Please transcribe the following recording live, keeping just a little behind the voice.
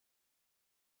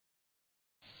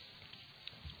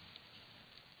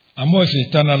Our most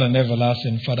eternal and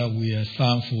everlasting Father, we are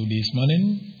thankful this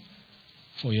morning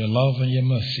for your love and your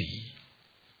mercy.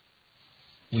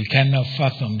 We cannot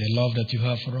fathom the love that you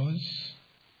have for us,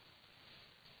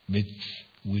 but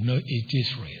we know it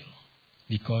is real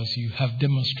because you have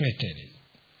demonstrated it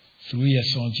through your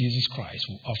Son Jesus Christ,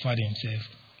 who offered himself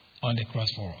on the cross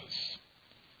for us.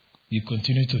 You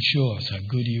continue to show us how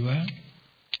good you are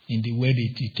in the way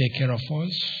that you take care of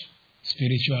us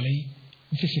spiritually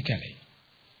and physically.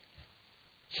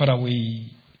 Father,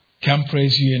 we can't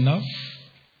praise you enough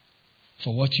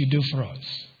for what you do for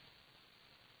us.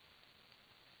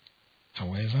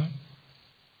 However,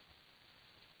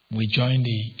 we join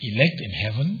the elect in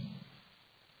heaven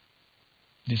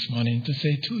this morning to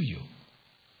say to you,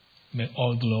 may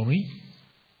all glory,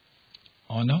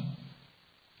 honor,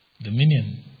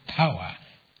 dominion, power,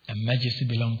 and majesty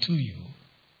belong to you,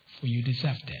 for you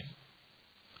deserve them.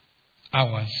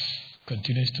 Ours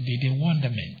continues to be the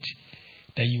wonderment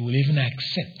that you will even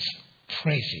accept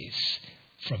praises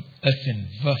from earthen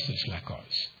vessels like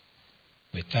us.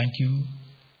 We thank you.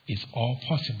 It's all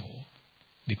possible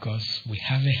because we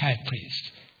have a high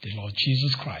priest, the Lord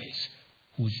Jesus Christ,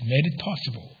 who has made it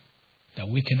possible that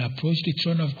we can approach the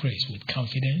throne of grace with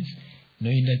confidence,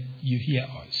 knowing that you hear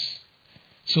us.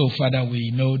 So, Father,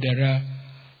 we know there are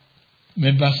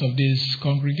members of this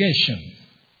congregation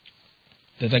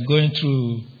that are going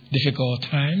through difficult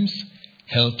times,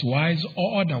 health-wise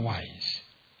or otherwise.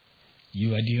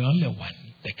 You are the only one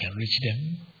that can reach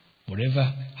them, whatever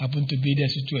happen to be their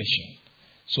situation.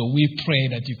 So we pray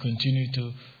that you continue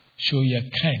to show your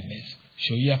kindness,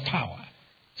 show your power,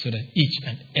 so that each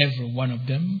and every one of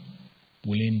them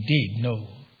will indeed know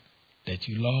that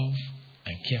you love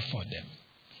and care for them.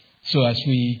 So as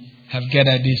we have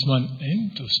gathered this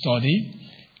morning to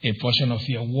study a portion of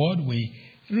your word, we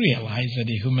realize that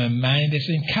the human mind is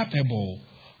incapable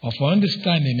of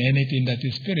understanding anything that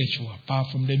is spiritual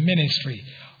apart from the ministry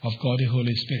of God the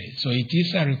Holy Spirit. So it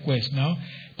is a request now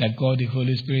that God the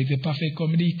Holy Spirit, the perfect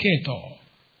communicator,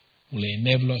 will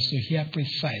enable us to hear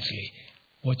precisely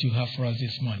what you have for us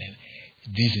this morning.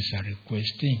 This is a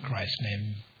request in Christ's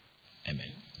name.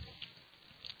 Amen.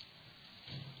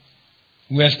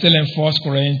 We are still in 1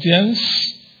 Corinthians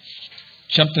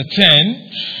chapter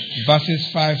 10, verses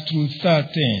 5 through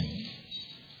 13.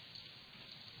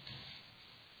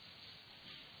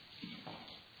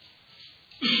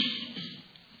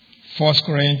 1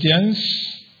 Corinthians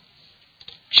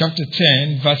chapter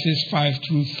 10, verses 5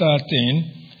 through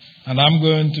 13. And I'm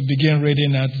going to begin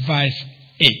reading at verse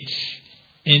 8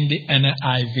 in the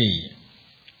NIV.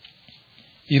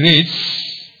 It reads,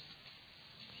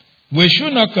 we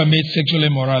should not commit sexual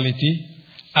immorality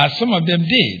as some of them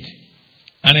did.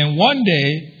 And in one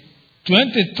day,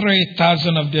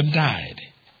 23,000 of them died.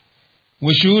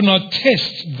 We should not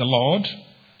test the Lord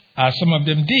as some of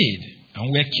them did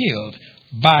and were killed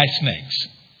by snakes.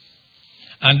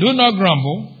 And do not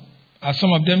grumble, as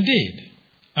some of them did,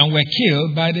 and were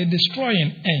killed by the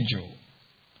destroying angel.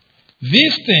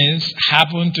 These things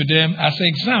happened to them as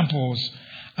examples,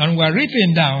 and were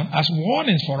written down as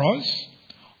warnings for us,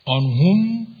 on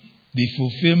whom the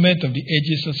fulfillment of the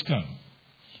ages has come.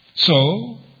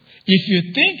 So, if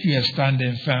you think you are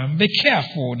standing firm, be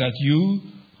careful that you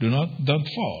don't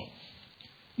fall.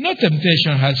 No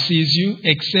temptation has seized you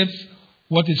except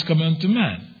what is common to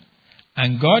man.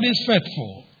 And God is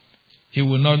faithful. He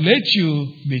will not let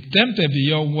you be tempted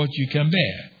beyond what you can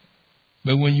bear.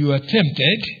 But when you are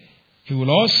tempted, He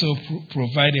will also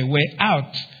provide a way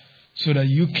out so that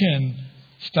you can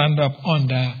stand up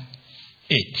under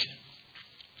it.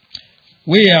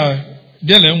 We are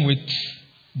dealing with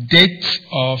death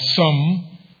of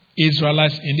some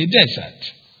Israelites in the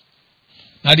desert.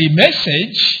 Now the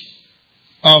message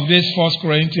of this 1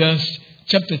 Corinthians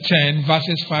chapter 10,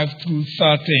 verses 5 through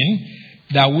 13,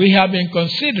 that we have been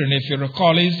considering, if you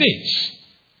recall, is this.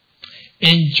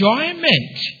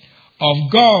 Enjoyment of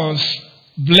God's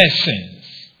blessings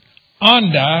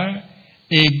under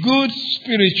a good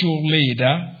spiritual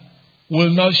leader will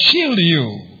not shield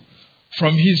you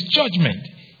from his judgment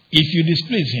if you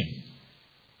displease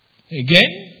him.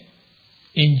 Again,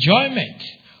 enjoyment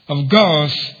of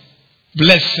God's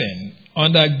blessing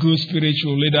under a good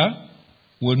spiritual leader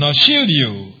will not shield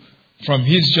you from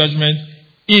his judgment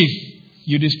if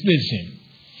you displease him.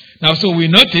 Now, so we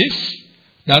notice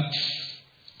that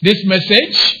this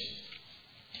message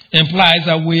implies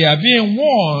that we are being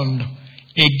warned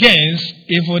against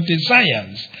evil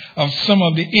desires of some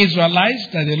of the Israelites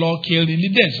that the Lord killed in the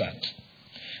desert.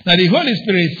 Now, the Holy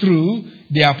Spirit, through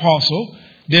the apostle,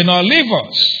 did not leave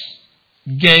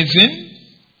us guessing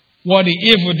what the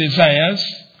evil desires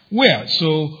were.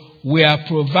 So, we are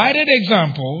provided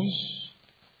examples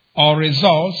or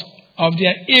results of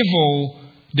their evil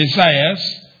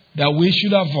desires that we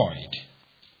should avoid.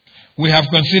 We have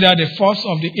considered the first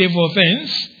of the evil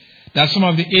things that some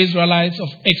of the Israelites of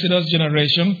Exodus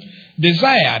generation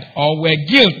desired or were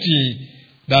guilty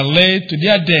that led to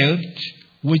their death,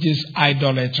 which is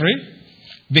idolatry,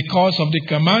 because of the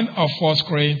command of 1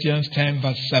 Corinthians 10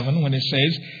 verse 7 when it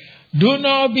says, "Do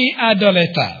not be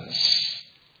idolaters,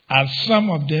 as some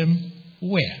of them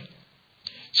were."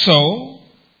 So,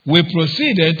 we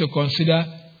proceeded to consider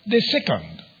the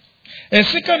second. A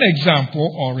second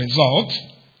example or result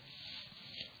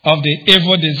of the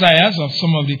evil desires of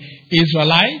some of the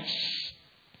Israelites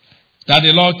that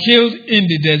the Lord killed in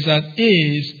the desert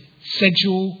is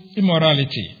sexual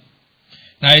immorality.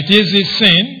 Now it is this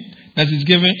sin that is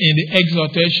given in the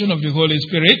exhortation of the Holy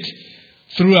Spirit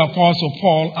through Apostle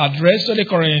Paul addressed to the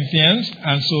Corinthians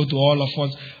and so to all of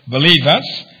us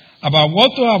believers about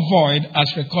what to avoid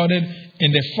as recorded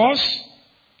in the first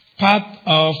part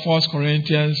of 1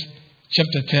 Corinthians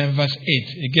chapter 10 verse 8.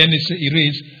 Again it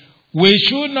reads, "We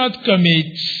should not commit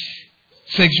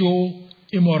sexual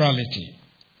immorality."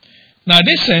 Now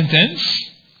this sentence,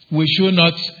 "we should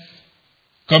not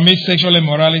commit sexual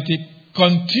immorality,"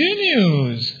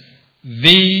 continues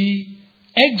the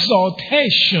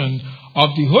exhortation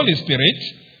of the Holy Spirit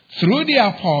through the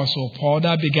Apostle Paul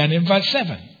that began in verse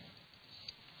 7.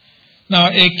 Now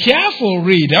a careful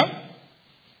reader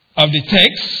of the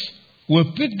text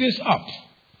will pick this up,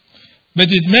 but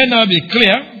it may not be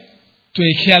clear to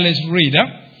a careless reader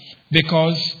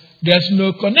because there's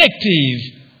no connective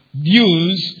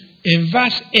used in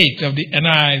verse 8 of the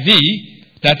NIV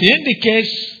that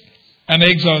indicates an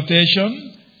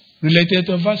exhortation related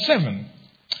to verse 7.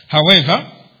 However,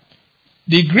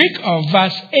 the Greek of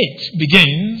verse 8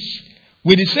 begins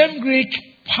with the same Greek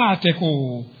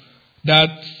particle that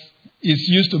is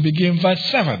used to begin verse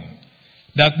 7.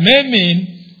 That may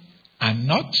mean "and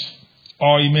not,"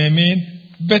 or it may mean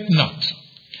 "but not."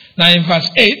 Now in verse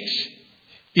 8,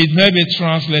 it may be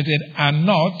translated "and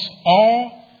not"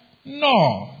 or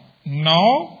 "nor."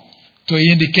 "Nor" to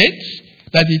indicate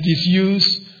that it is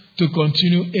used to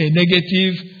continue a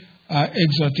negative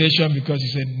exhortation because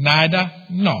it said neither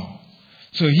nor.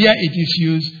 So here it is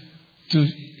used to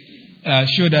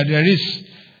show that there is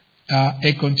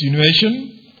a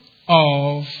continuation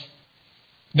of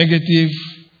negative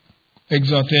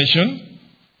exhortation,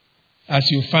 as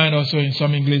you find also in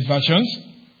some English versions,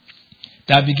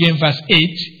 that begin verse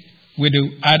 8 with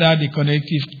either the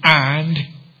connective "and"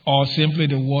 or simply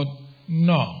the word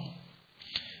 "no."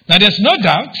 Now there's no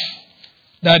doubt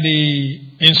that the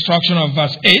instruction of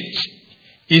verse 8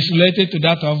 is related to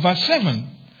that of verse 7.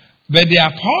 But the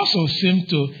apostle seemed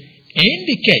to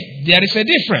indicate there is a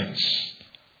difference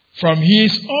from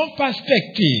his own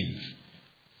perspective.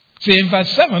 See, in verse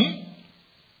 7,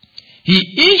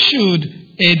 he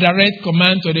issued a direct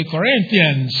command to the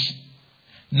Corinthians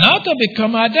not to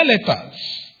become idolaters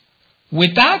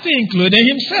without including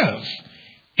himself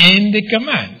in the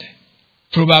command.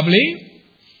 Probably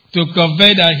to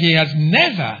convey that he has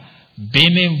never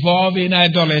been involved in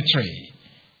idolatry,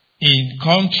 in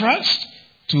contrast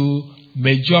to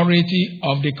majority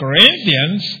of the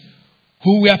Corinthians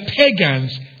who were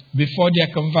pagans before their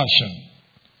conversion.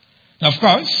 Now, of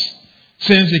course,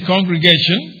 since the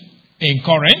congregation in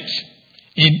Corinth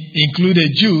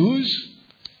included Jews,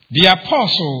 the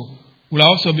apostle will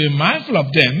also be mindful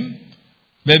of them,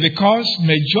 but because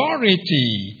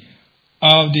majority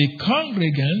of the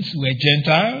congregants were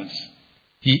Gentiles,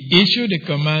 he issued a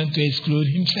command to exclude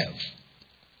himself.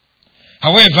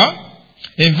 However,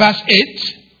 in verse 8,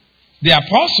 the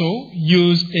apostle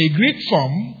used a Greek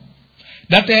form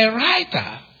that a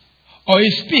writer or a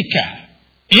speaker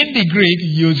in the Greek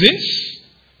uses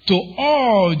to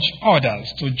urge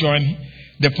others to join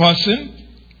the person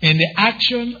in the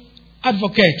action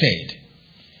advocated.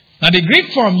 Now the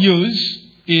Greek form used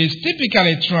is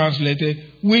typically translated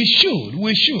we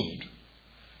should.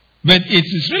 But it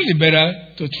is really better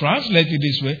to translate it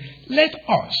this way, let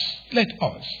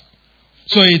us.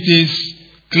 So it is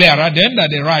clearer then that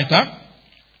the writer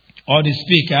or the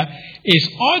speaker is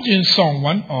urging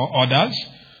someone or others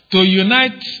to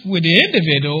unite with the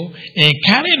individual in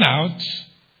carrying out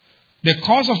the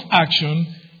course of action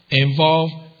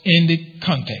involved in the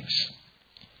context.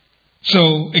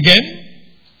 So again,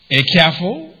 a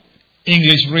careful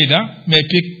English reader may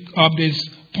pick up this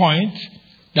point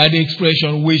that the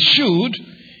expression we should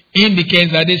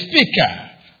indicates that the speaker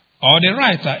or the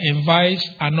writer invites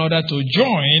another to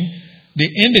join the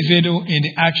individual in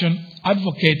the action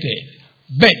advocated.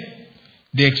 But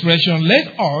the expression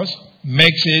let us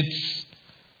makes it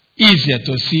easier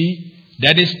to see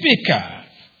that the speaker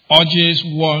urges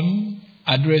one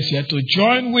addressed here to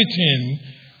join with him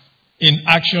in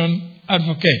action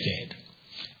advocated.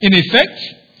 In effect,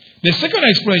 the second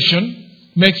expression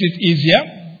makes it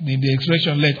easier, the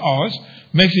expression let us,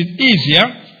 makes it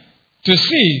easier to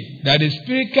see that the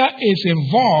speaker is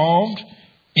involved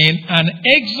in an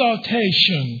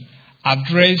exhortation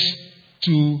addressed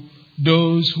to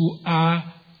those who are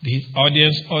the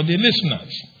audience or the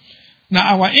listeners.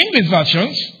 Now, our English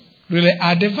versions really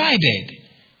are divided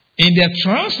in their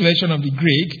translation of the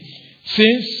Greek,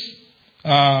 since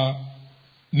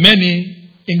many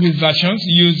English versions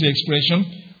use the expression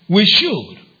 "we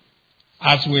should,"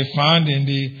 as we found in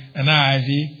the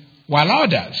NIV, while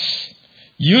others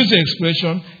use the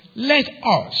expression let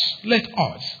us,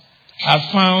 as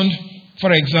found,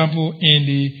 for example, in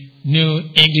the New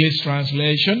English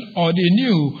Translation or the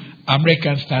New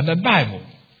American Standard Bible.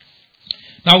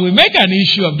 Now, we make an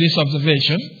issue of this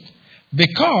observation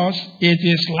because it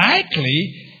is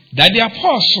likely that the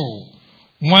apostle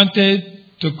wanted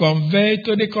to convey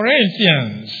to the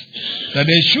Corinthians that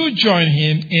they should join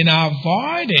him in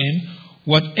avoiding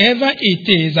whatever it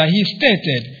is that he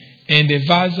stated in the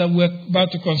verse that we're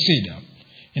about to consider.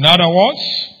 In other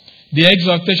words, the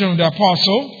exhortation of the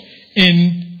apostle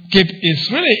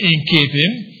is really in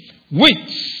keeping with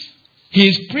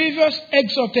his previous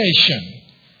exhortation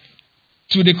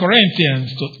to the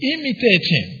Corinthians to imitate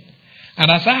him.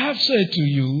 And as I have said to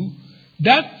you,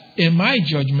 that, in my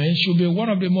judgment, should be one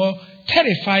of the more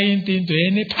terrifying things to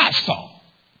any pastor.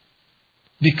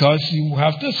 Because you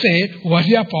have to say what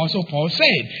the Apostle Paul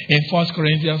said in 1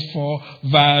 Corinthians 4,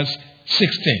 verse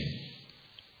 16.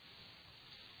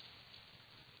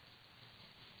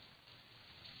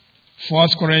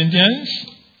 First Corinthians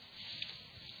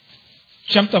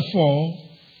chapter 4,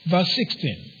 verse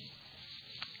 16.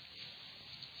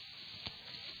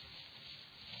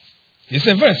 It's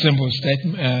a very simple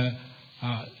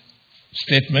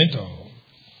statement or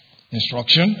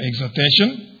instruction,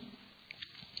 exhortation.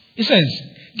 It says,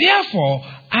 therefore,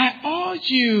 I urge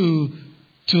you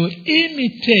to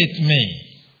imitate me.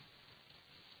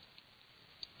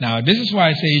 Now, this is why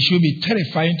I say it should be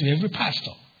terrifying to every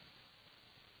pastor.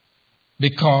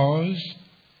 Because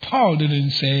Paul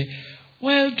didn't say,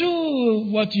 well, do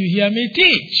what you hear me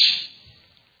teach.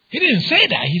 He didn't say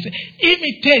that. He said,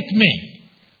 imitate me.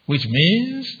 Which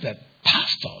means that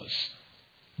pastors,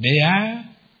 they are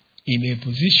in a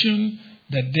position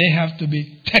that they have to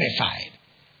be terrified.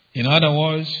 In other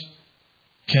words,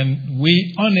 can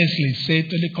we honestly say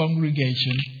to the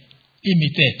congregation,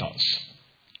 imitate us?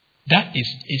 That is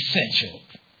essential.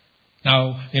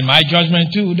 Now, in my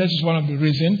judgment too, this is one of the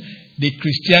reasons the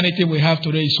Christianity we have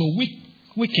today is so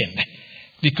weakened.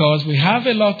 Because we have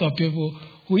a lot of people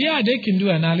who, they can do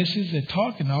analysis, they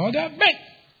talk and all that, but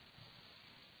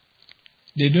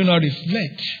they do not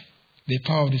reflect the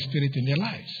power of the Spirit in their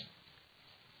lives.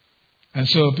 And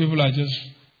so people are just,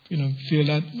 feel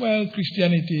that, well,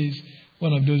 Christianity is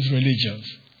one of those religions.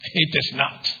 It is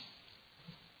not.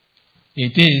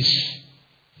 It is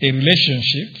a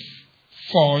relationship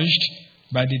forged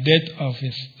by the death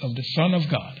of the Son of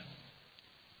God,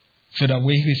 so that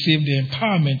we receive the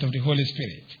empowerment of the Holy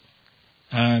Spirit.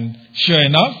 And sure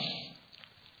enough,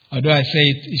 although I say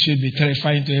it should be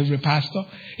terrifying to every pastor,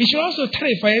 it should also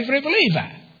terrify every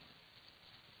believer.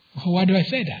 Why do I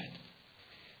say that?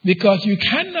 Because you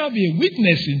cannot be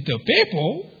witnessing to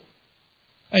people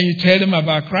and you tell them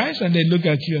about Christ and they look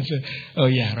at you and say, oh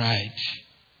yeah, right.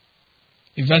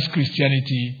 If that's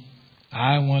Christianity,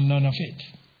 I want none of it.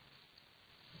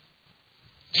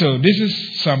 So this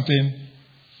is something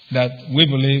that we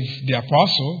believe the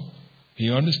apostle, he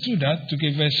understood that, took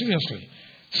it very seriously.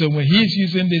 So when he's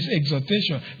using this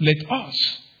exhortation, let us,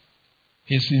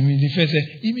 he's in the first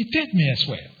said, imitate me as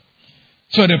well.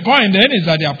 So the point then is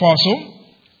that the apostle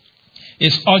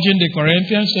is urging the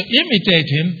Corinthians to imitate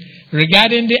him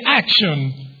regarding the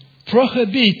action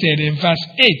prohibited in verse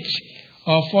 8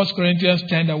 of 1 Corinthians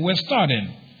 10 that we're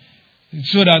studying.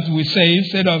 So that we say,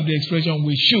 instead of the expression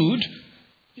we should,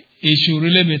 it should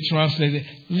really be translated,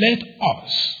 let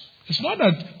us. It's not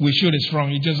that we should is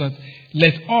wrong, it's just that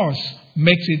let us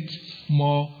makes it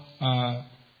more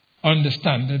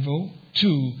understandable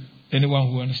to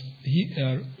anyone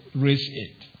who reads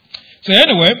it. So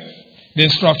anyway, the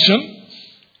instruction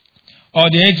or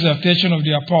the exhortation of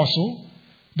the apostle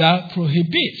that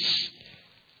prohibits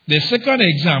the second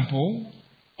example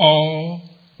or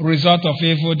result of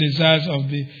evil desires of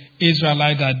the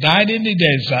Israelites that died in the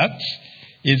desert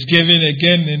is given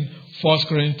again in 1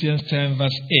 Corinthians 10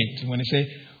 verse 8 when it says,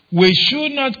 we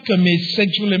should not commit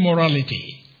sexual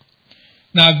immorality.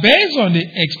 Now, based on the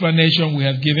explanation we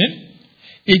have given,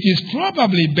 it is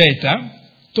probably better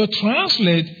to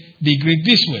translate the Greek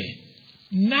this way: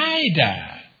 neither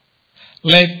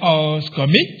let us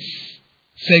commit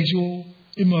sexual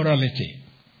immorality.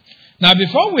 Now,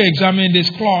 before we examine this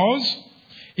clause,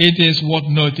 it is worth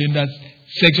noting that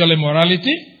sexual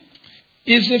immorality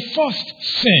is the first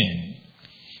sin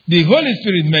the Holy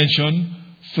Spirit mentioned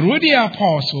through the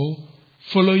apostle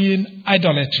following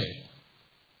idolatry.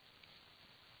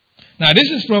 Now, this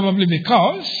is probably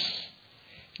because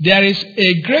there is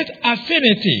a great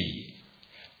affinity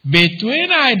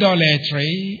between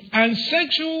idolatry and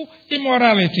sexual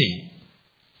immorality.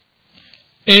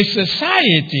 A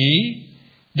society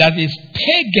that is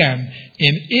pagan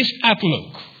in its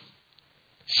outlook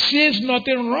sees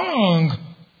nothing wrong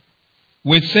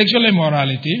with sexual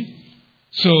immorality,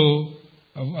 so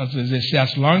as they say,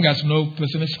 as long as no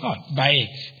person is hurt by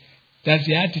it. That's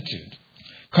the attitude.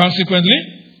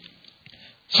 Consequently,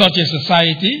 such a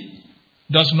society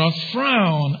does not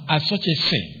frown at such a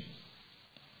sin.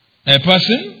 A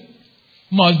person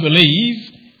must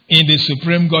believe in the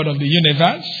supreme God of the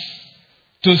universe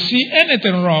to see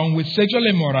anything wrong with sexual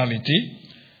immorality,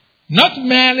 not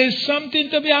merely something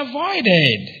to be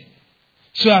avoided,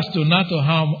 so as to not to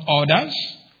harm others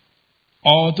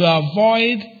or to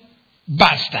avoid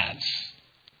bastards.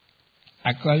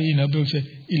 Actually, people say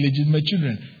illegitimate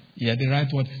children. Yeah, the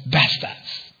right word,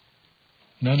 bastards.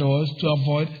 In other words, to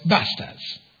avoid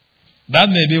bastards. That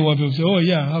may be what people say, oh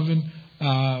yeah, having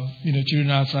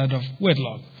children outside of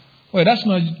wedlock. Well, that's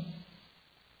not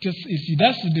just, if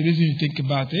that's the reason you think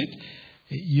about it,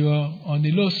 you're on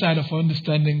the low side of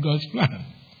understanding God's plan.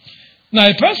 Now,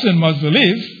 a person must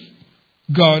believe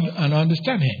God and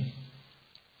understand Him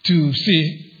to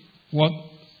see what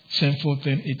sinful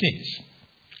thing it is.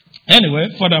 Anyway,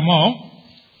 furthermore,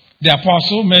 the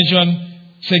apostle mentioned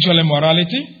sexual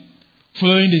immorality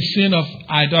following the sin of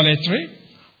idolatry,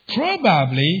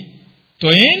 probably to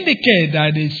indicate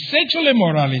that the sexual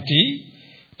immorality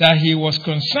that he was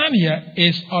concerned here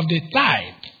is of the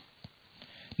type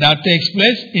that takes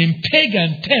place in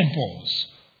pagan temples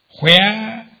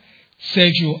where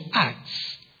sexual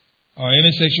acts or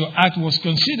any sexual act was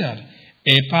considered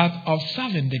a part of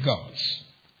serving the gods.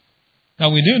 Now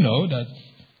we do know that,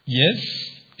 yes,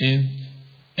 in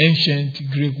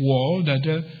ancient Greek world,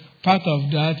 that part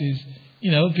of that is,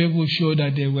 people show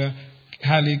that they were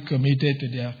highly committed to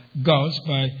their gods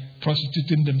by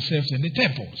prostituting themselves in the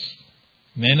temples,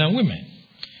 men and women.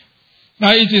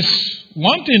 Now it is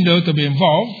one thing, though, to be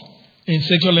involved in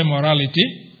sexual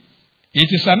immorality. It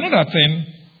is another thing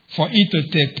for it to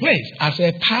take place as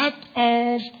a part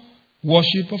of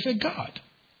worship of a god.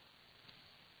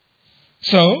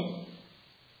 So,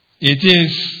 it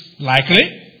is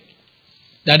likely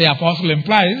that the apostle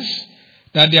implies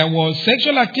that there was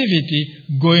sexual activity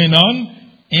going on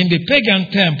in the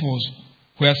pagan temples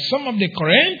where some of the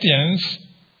Corinthians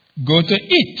go to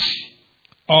eat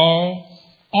or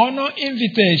honor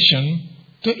invitation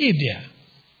to eat there.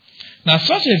 Now,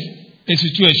 such a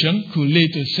situation could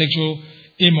lead to sexual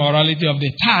immorality of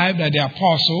the type that the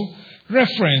apostle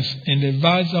referenced in the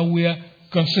verse that we are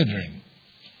considering.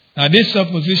 Now, this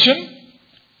supposition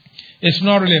is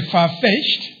not really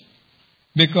far-fetched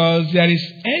because there is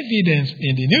evidence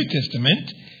in the New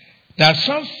Testament that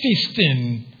some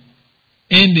feasting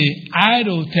in the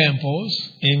idol temples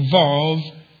involve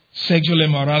sexual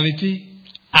immorality,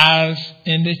 as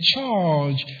in the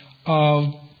charge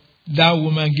of that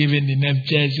woman given the name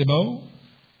Jezebel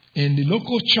in the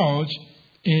local church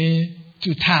in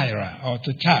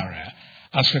Thyatira,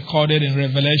 as recorded in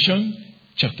Revelation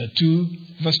chapter 2,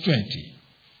 verse 20.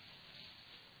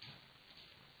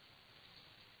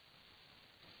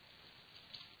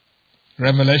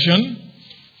 Revelation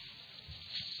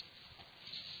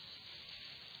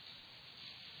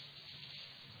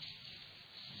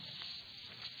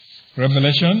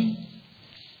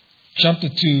chapter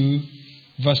 2,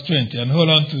 verse 20. And hold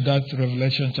on to that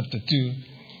Revelation chapter 2,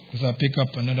 because I'll pick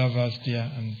up another verse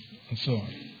there and so on.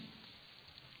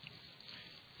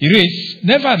 It reads,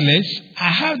 "Nevertheless, I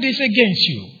have this against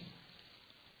you.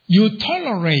 You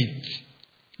tolerate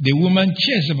the woman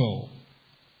Jezebel,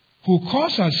 who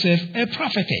calls herself a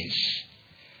prophetess.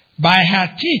 By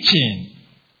her teaching,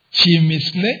 she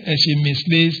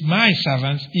misleads my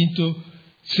servants into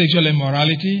sexual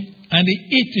immorality and the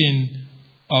eating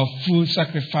of food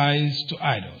sacrificed to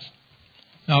idols."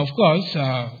 Now, of course,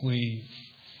 we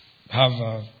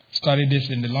have studied this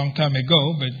in a long time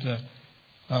ago, but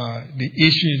the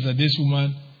issue is that this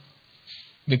woman,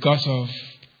 because of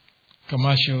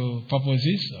commercial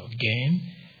purposes of gain,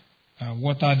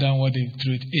 water down what the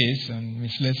truth is and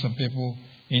mislead some people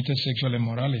into sexual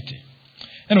immorality.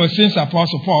 Anyway, since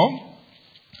Apostle Paul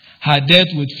had dealt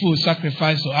with food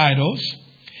sacrificed to idols,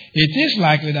 it is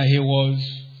likely that he was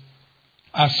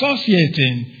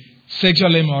associating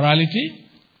sexual immorality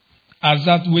as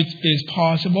that which is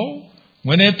possible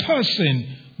when a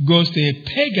person goes to a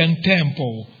pagan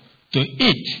temple to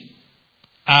eat,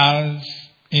 as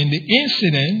in the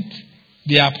incident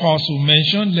the apostle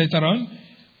mentioned later on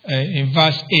in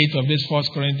verse 8 of this 1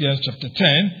 Corinthians chapter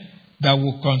 10 that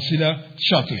we'll consider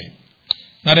shortly.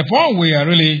 Now the point we are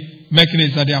really making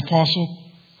is that the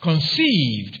apostle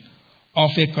conceived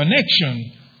of a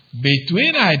connection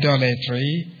between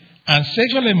idolatry and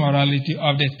sexual immorality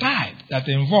of the type that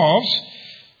involves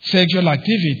sexual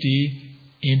activity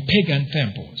in pagan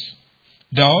temples.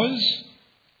 Thus,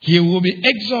 he will be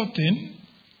exhorting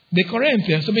the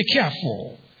Corinthians to be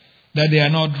careful that they are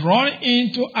not drawn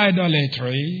into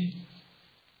idolatry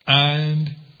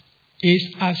and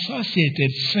its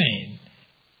associated sin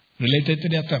related to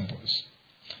their temples.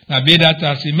 Now, be that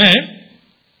as it may,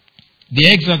 the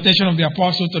exhortation of the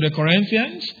apostle to the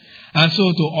Corinthians and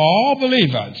so to all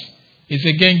believers is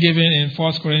again given in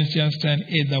 1 Corinthians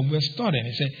 10:8 that we're studying.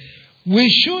 He said, we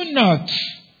should not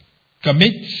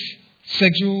commit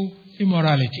sexual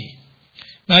immorality.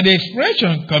 Now, the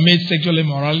expression commit sexual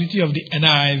immorality of the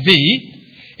NIV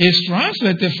is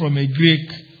translated from a Greek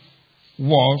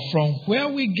word from where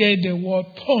we get the word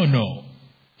porno,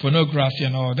 pornography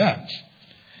and all that.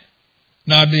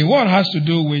 Now, the word has to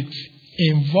do with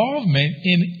involvement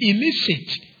in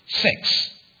illicit sex.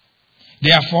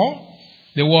 Therefore,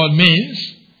 the word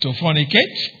means to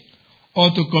fornicate or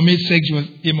to commit sexual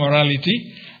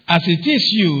immorality, as it is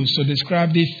used to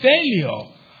describe the failure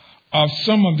of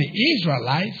some of the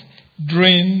Israelites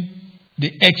during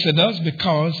the Exodus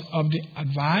because of the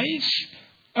advice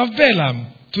of Balaam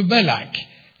to Balak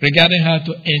regarding how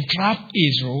to entrap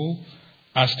Israel,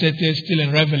 as stated still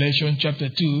in Revelation chapter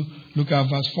 2, look at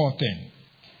verse 14.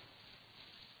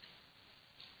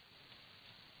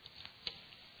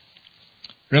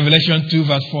 Revelation 2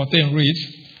 verse 14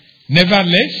 reads,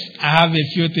 nevertheless, I have a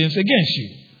few things against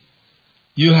you.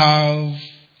 You have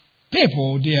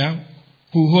people there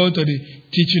who hold to the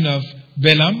teaching of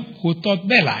Balaam, who taught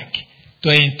Balak to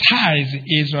entice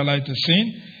the Israelites to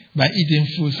sin by eating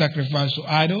food sacrificed to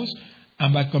idols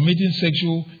and by committing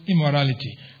sexual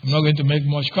immorality. I'm not going to make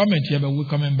much comment here, but we're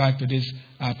coming back to this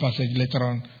passage later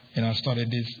on in our study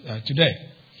today.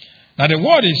 Now, the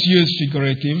word is used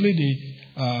figuratively.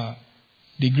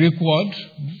 The Greek word,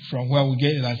 from where we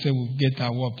get, I say we get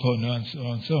our word porno and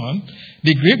so on.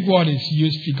 The Greek word is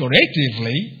used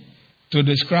figuratively to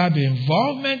describe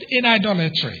involvement in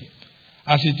idolatry,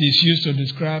 as it is used to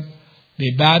describe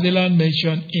the Babylon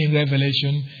mentioned in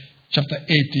Revelation chapter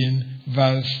 18,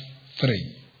 verse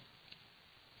 3.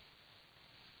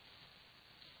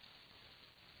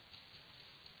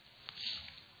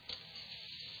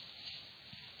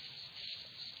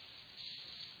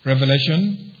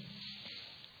 Revelation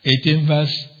 18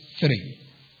 verse 3.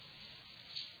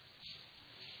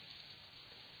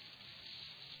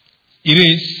 It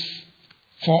is,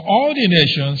 for all the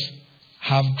nations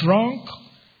have drunk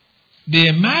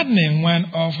the maddening wine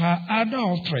of her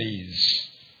adulteries.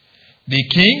 The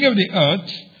king of the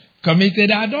earth committed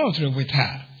adultery with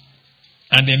her,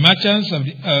 and the merchants of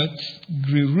the earth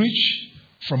grew rich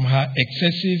from her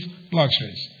excessive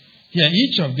luxuries. Here,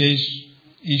 each of these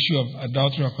issue of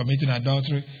adultery or committing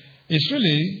adultery is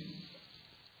really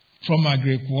from a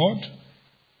Greek word,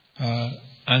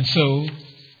 and so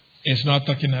it's not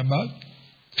talking about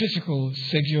physical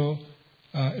sexual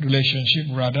relationship.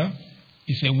 Rather,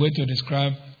 it's a way to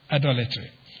describe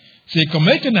idolatry. See,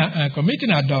 committing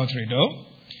adultery, though,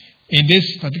 in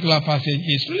this particular passage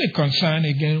is really concerned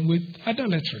again with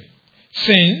idolatry,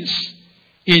 since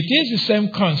it is the same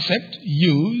concept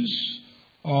used,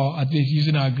 or at least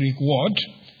using our Greek word,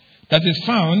 that is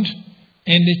found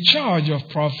in the charge of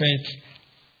prophet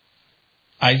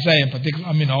Isaiah in particular,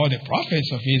 all the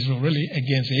prophets of Israel really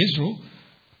against Israel,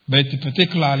 but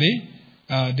particularly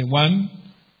the one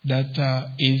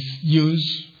that is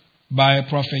used by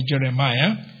prophet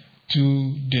Jeremiah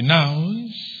to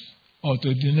denounce or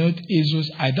to denote Israel's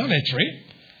idolatry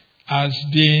as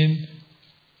being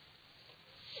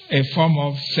a form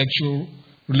of sexual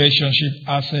relationship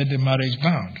outside the marriage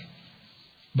bound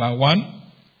by one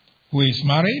who is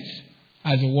married,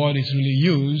 as the word is really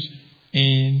used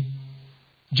in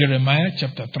Jeremiah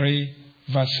chapter 3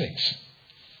 verse 6.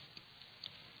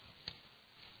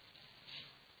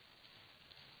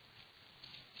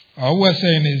 All we're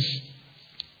saying is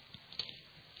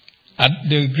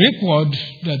the Greek word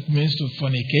that means to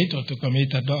fornicate or to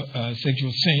commit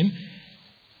sexual sin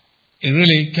it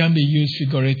really can be used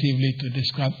figuratively to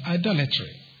describe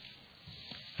idolatry.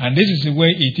 And this is the way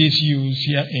it is used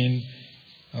here in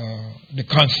the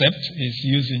concept is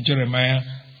used in Jeremiah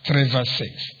 3 verse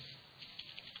 6.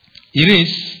 It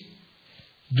is,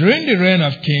 during the reign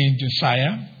of King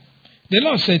Josiah, the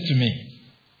Lord said to me,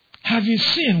 have you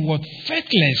seen what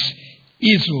faithless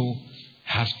Israel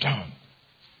has done?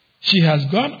 She has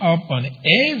gone up on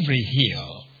every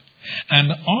hill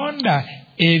and under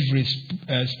every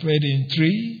spreading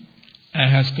tree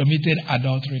and has committed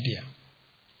adultery there.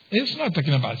 It's not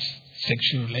talking about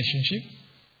sexual relationship.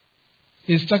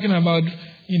 It's talking about,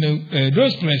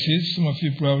 those places. Some of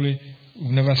you probably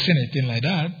have never seen anything like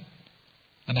that.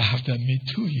 And I have to admit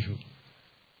to you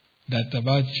that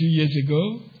about 2 years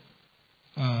ago,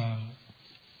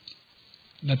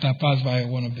 that I passed by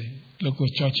one of the local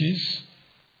churches,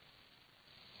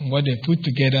 and what they put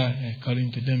together,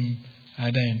 according to them,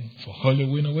 either for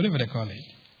Halloween or whatever they call it.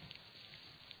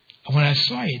 And when I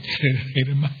saw it, it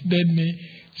reminded me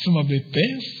some of the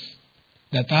things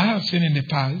that I have seen in the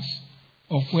past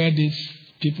of where these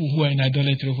people who are in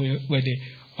idolatry, where they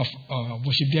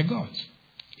worship their gods.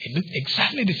 It looked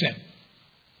exactly the same.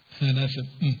 And I said,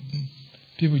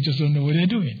 people just don't know what they're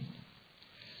doing.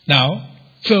 Now,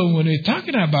 so when we're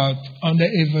talking about under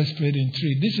every spreading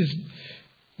tree, this is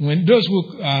when those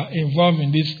who are involved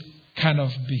in this kind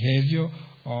of behavior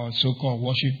or so-called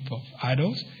worship of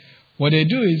idols, what they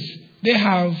do is they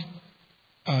have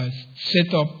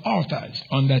set up altars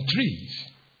under trees.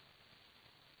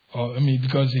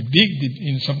 Because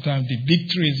sometimes the big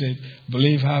trees they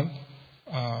believe have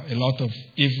a lot of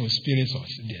evil spirits or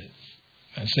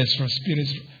ancestral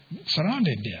spirits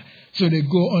surrounded there. So they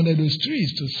go under those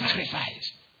trees to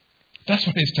sacrifice. That's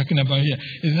what he's talking about here.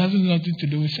 It has nothing to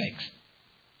do with sex.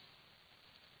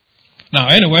 Now,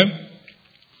 anyway,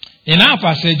 in our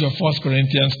passage of 1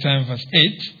 Corinthians 10 verse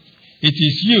 8, it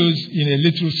is used in a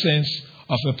literal sense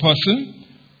of a person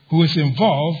who is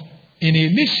involved in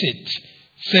illicit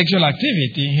sexual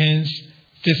activity, hence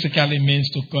physically means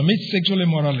to commit sexual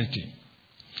immorality.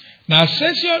 Now,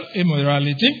 sexual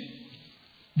immorality,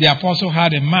 the apostle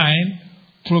had in mind,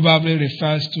 probably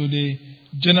refers to the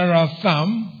general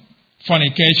term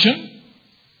fornication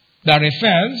that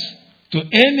refers to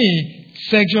any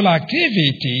sexual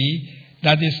activity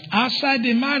that is outside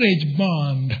the marriage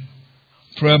bond,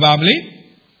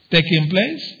 probably taking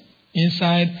place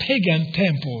inside pagan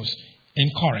temples in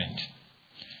Corinth.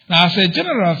 Now, as a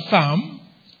general term,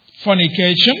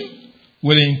 fornication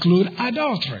will include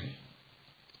adultery,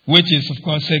 which is, of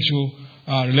course, sexual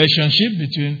relationship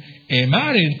between a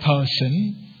married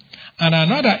person and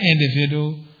another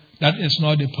individual that is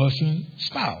not the person's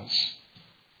spouse.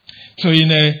 So in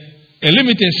a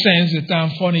limited sense, the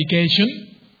term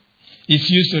fornication is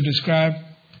used to describe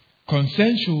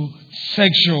consensual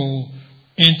sexual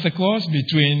intercourse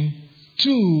between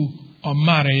two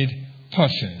unmarried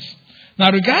persons. Now,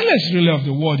 regardless really of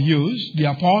the word used, the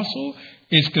apostle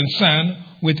is concerned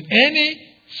with any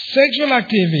sexual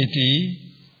activity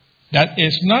that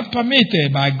is not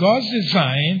permitted by God's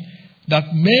design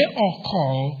that may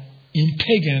occur in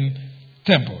pagan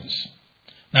temples.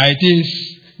 Now, it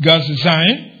is God's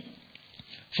design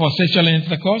for sexual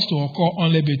intercourse to occur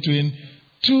only between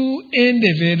two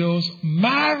individuals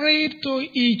married to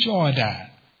each other.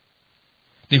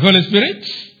 The Holy Spirit,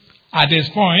 at this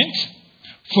point,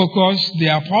 focused the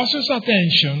apostles'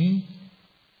 attention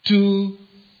to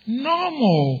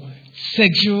normal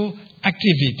sexual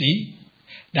activity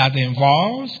that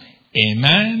involves a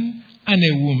man and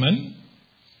a woman,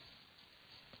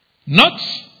 not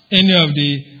any of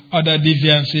the other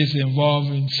deviances involved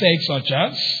in sex, such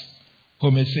as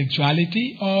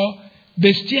homosexuality or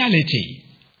bestiality.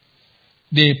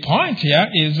 The point here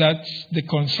is that the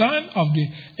concern of the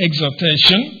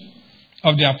exhortation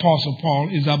of the Apostle Paul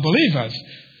is that believers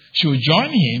should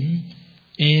join him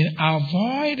in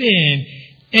avoiding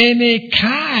any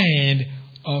kind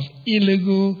of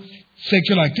illegal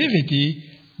sexual activity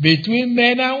between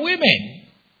men and women.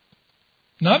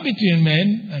 Not between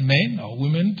men and men or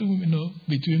women to women,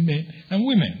 between men and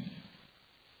women.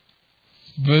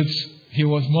 But he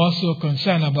was more so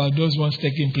concerned about those ones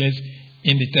taking place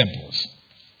in the temples.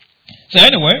 So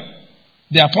anyway,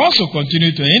 the apostle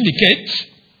continued to indicate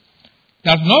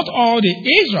that not all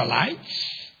the Israelites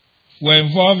were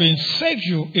involved in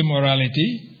sexual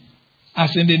immorality,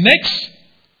 as in the next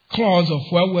clause of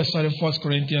where we're studying 1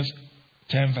 Corinthians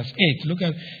 10 verse 8. Look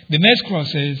at the next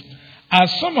clause says,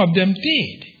 as some of them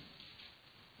did.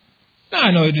 Now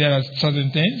I know there are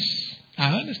certain things.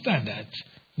 I understand that.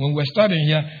 When we're studying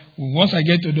here, once I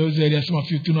get to those areas, some of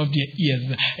you turn off their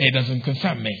ears. It doesn't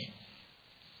concern me.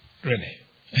 Really.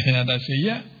 And I say,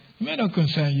 yeah, It may not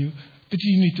concern you, but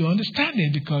you need to understand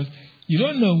it because you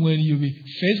don't know when you'll be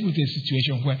faced with a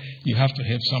situation where you have to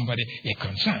help somebody it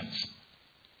concerns.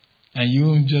 And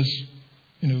you just,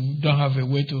 don't have a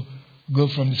way to go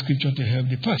from the scripture to help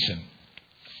the person.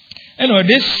 Anyway,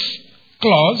 this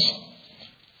clause,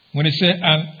 when it says,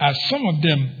 and as some of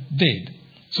them did.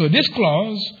 So this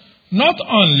clause not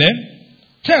only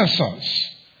tells us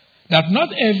that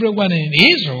not everyone in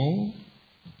Israel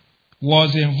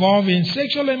was involved in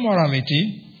sexual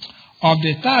immorality of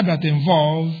the type that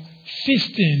involved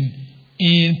feasting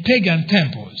in pagan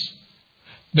temples,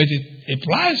 but it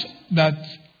implies that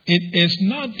it is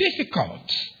not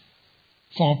difficult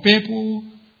for people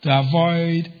to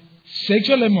avoid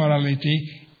sexual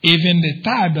immorality, even the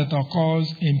type that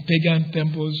occurs in pagan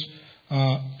temples,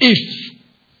 if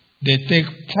they take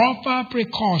proper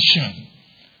precaution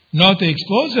not to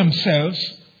expose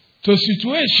themselves to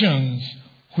situations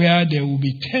where they will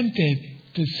be tempted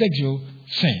to sexual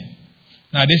sin.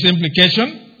 Now, this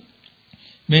implication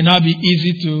may not be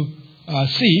easy to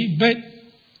see, but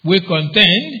we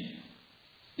contend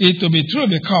it to be true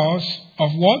because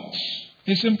of what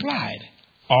is implied,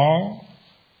 or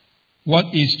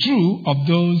what is true of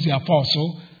those the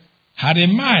apostle had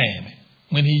in mind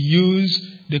when he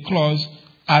used the clause,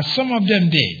 as some of them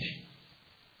did.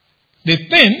 The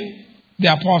thing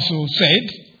the apostle said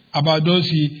about those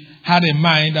he had in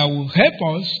mind that will help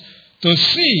us to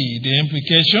see the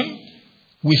implication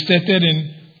we stated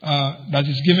in that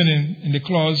is given in the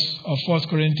clause of 1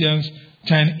 Corinthians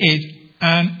 10:8.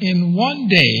 And in one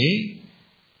day,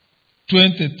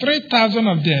 23,000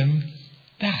 of them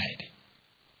died.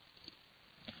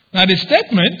 Now, the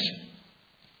statement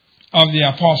of the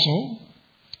apostle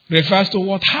refers to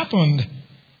what happened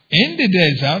in the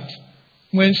desert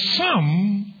when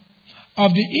some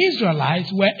of the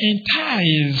Israelites were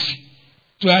enticed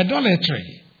to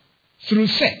idolatry through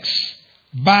sex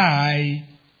by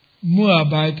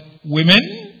Moabite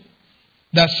women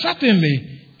that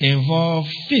certainly involve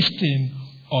feasting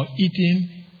or eating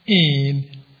in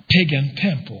pagan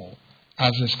temple,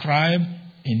 as described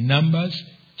in Numbers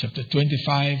chapter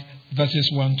 25, verses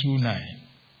 1 through 9.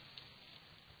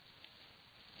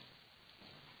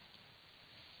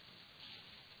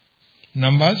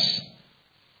 Numbers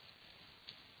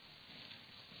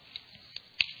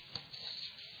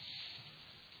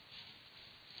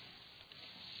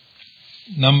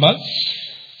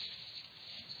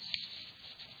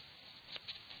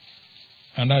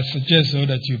and I suggest though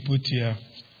that you put your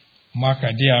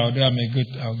marker there, although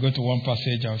I'll go to one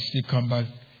passage, I'll still come back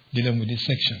dealing with this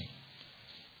section.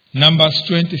 Numbers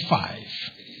 25,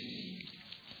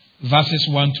 verses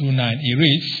 1 through 9. It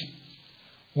reads,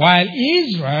 while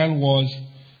Israel was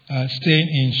staying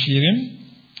in Shittim,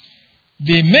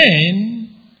 the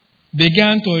men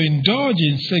began to indulge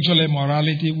in sexual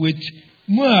immorality with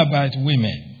Moabite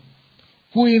women,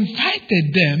 who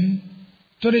invited them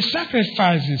to the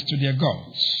sacrifices to their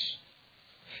gods.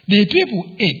 The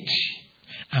people ate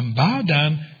and bowed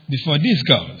down before these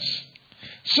gods.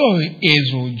 So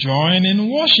Israel joined in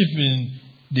worshipping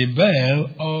the Baal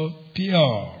of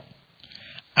Peor,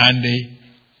 and the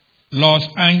Lord's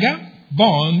anger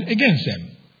burned against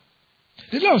them.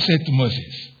 The Lord said to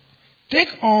Moses, take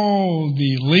all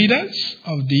the leaders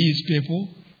of these people,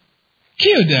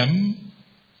 kill them,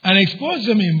 and expose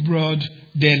them in broad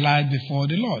daylight before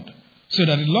the Lord, so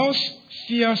that the Lord's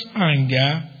fierce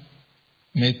anger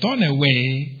may turn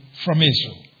away from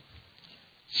Israel.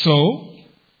 So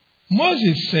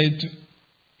Moses said to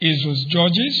Israel's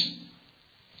judges,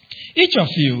 each of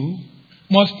you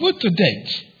must put to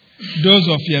death those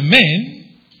of your men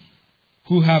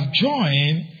who have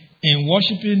joined in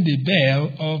worshipping the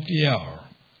Baal of Peor.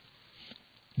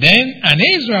 Then an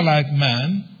Israelite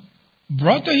man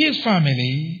brought to his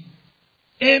family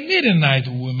a Midianite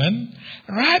woman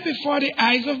right before the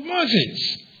eyes of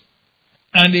Moses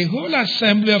and the whole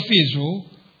assembly of Israel,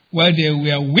 while they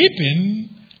were weeping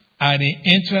at the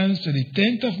entrance to the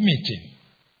tent of meeting.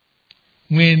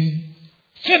 When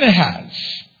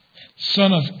Phinehas,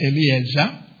 son of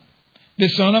Eleazar, the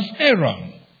son of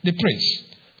Aaron, the priest,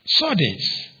 saw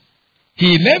this,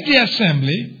 he left the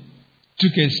assembly,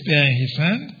 took a spear in his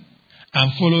hand,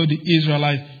 and followed the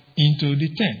Israelites into the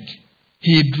tent.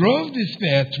 He drove the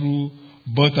spear through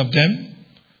both of them,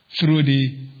 through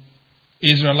the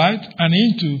Israelite and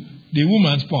into the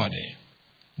woman's body.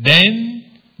 Then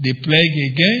the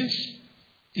plague against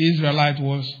Israelite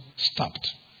was stopped.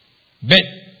 But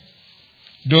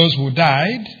those who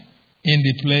died in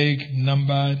the plague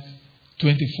numbered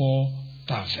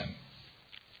 24,000.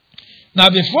 Now,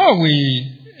 before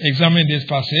we examine this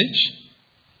passage,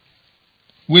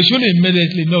 we should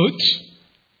immediately note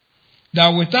that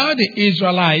without the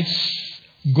Israelites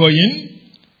going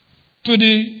to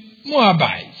the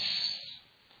Moabites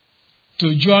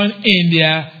to join in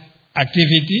their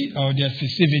activity or their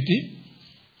festivity,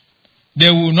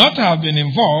 they would not have been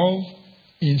involved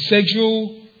in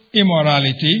sexual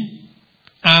immorality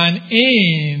and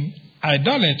in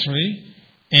idolatry,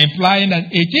 implying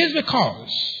that it is because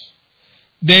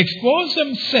they exposed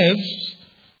themselves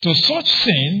to such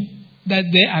sin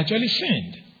that they actually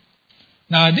sinned.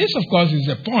 Now, this, of course, is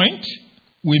a point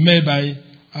we made by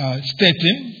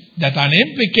stating that an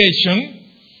implication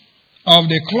of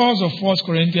the clause of 1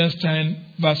 Corinthians 10,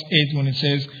 verse 8, when it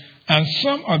says, "And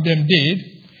some of them did,"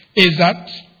 is that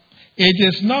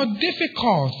it is not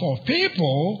difficult for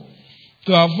people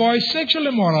to avoid sexual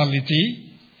immorality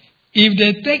if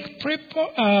they take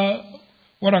proper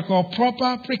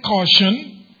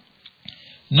precaution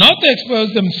not to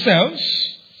expose themselves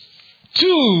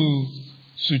to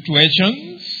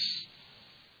situations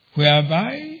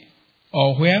whereby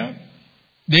or where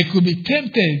they could be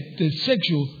tempted to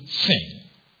sexual sin.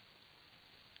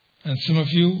 And some of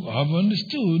you have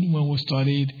understood when we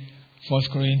studied 1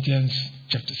 Corinthians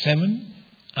chapter 7,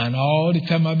 and all the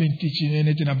time I've been teaching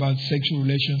anything about sexual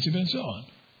relationship and so on.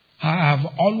 I have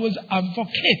always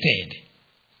advocated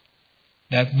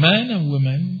that man and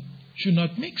woman should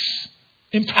not mix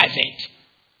in private,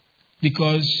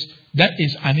 because that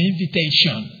is an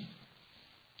invitation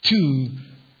to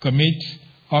commit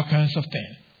all kinds of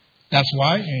things. That's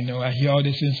why, I hear all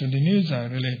these things from the news, I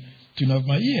really tune off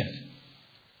my ears.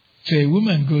 So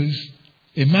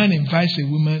a man invites a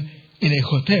woman in a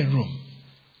hotel room.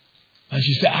 And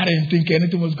she said, "I didn't think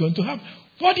anything was going to happen."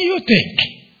 What do you think?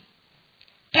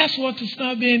 That's what is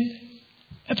not being,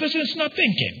 a person is not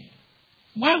thinking.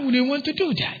 Why would you want to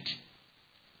do that?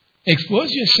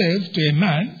 Expose yourself to a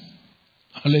man,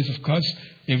 unless, of course,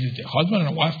 if the husband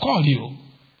and wife call you.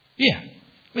 Yeah.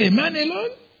 But a man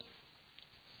alone?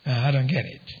 I don't get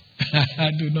it.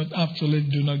 I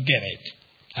absolutely do not get it.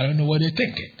 I don't know what they're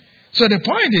thinking. So the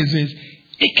point is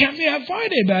it can be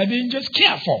avoided by being just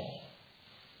careful.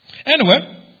 Anyway,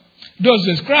 those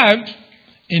described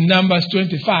in Numbers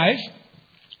 25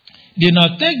 did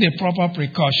not take the proper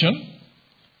precaution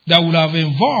that would have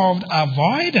involved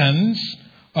avoidance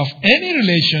of any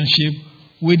relationship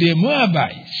with the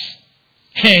Moabites.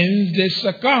 Hence, they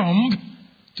succumbed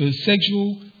to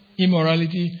sexual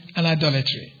immorality and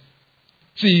idolatry.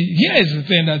 See, here is the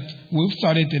thing that we've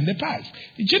studied in the past.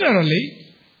 Generally,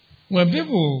 when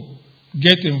people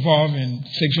get involved in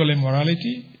sexual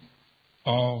immorality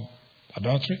or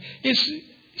adultery,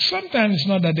 sometimes it's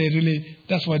not that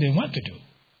that's what they want to do.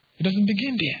 It doesn't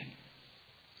begin there.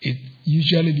 It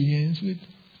usually begins with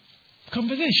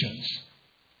conversations.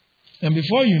 And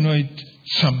before you know it,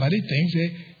 somebody thinks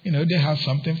they have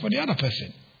something for the other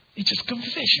person. It's just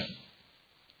conversation.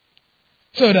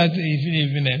 So that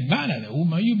even a man and a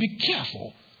woman, you be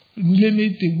careful.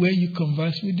 Limit the way you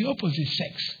converse with the opposite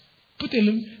sex. Put a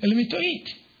limit to it.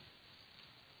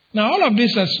 Now, all of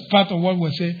this is part of what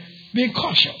we say, being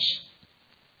cautious.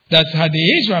 That had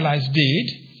the Israelites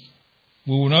did,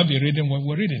 we will not be reading what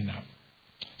we're reading now.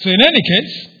 So in any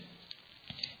case,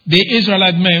 the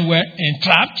Israelite men were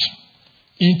entrapped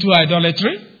into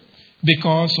idolatry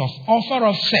because of offer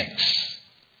of sex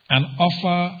and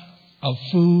offer of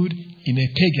food in a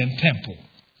pagan temple.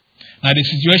 Now the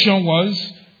situation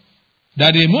was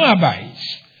that the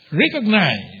Moabites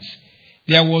recognized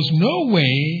there was no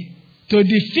way to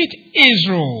defeat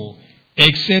Israel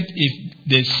except if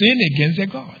they sinned against their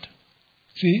God.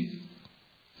 See?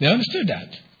 They understood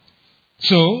that.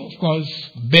 So, of course,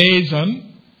 based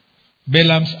on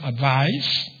Balaam's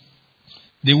advice,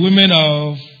 the women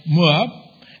of Moab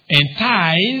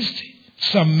enticed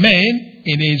some men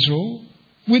in Israel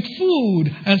with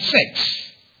food and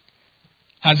sex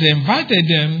as they invited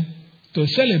them to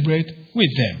celebrate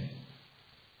with them.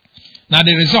 Now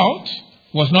the result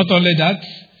was not only that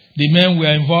the men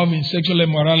were involved in sexual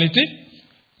immorality,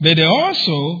 but they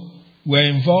also were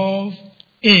involved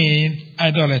in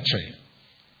idolatry.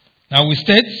 Now we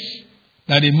state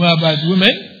that the Moabite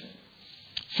women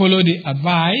followed the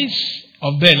advice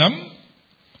of Balaam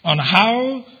on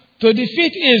how to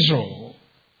defeat Israel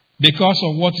because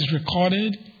of what is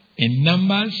recorded in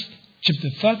Numbers chapter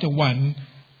 31,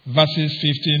 verses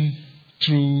 15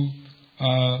 through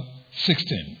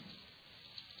 16.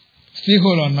 Still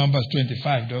hold on Numbers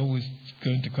 25, though. We're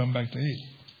going to come back to it.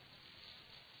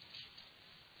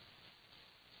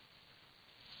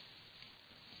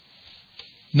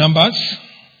 Numbers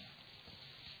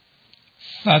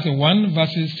 31,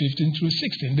 verses 15 through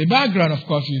 16. The background, of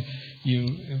course,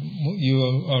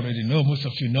 you already know, most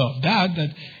of you know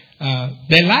that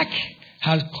Balak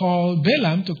has called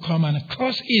Balaam to come and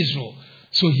curse Israel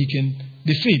so he can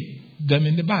defeat them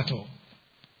in the battle.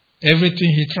 Everything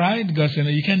he tried, God said,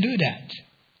 no, you can't do that.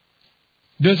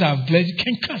 Those are blessed, you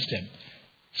can't curse them.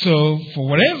 So, for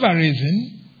whatever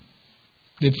reason,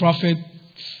 the prophet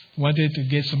wanted to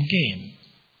get some gain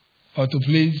or to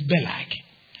please Balak.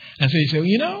 And so he said,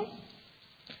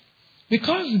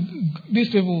 because these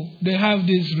people, they have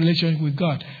this relationship with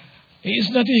God, it's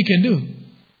nothing you can do.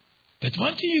 But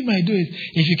one thing you might do is,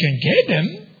 if you can get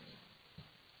them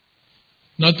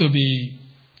not to be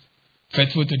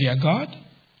faithful to their God,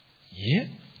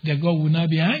 their God will not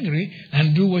be angry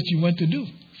and do what you want to do.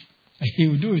 He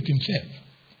will do it himself.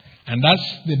 And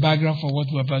that's the background for what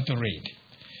we're about to read.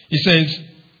 He says,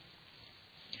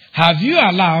 have you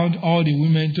allowed all the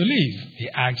women to live? He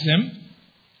asked them.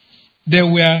 They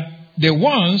were the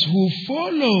ones who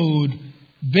followed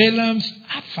Balaam's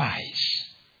advice,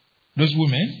 those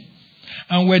women,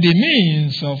 and were the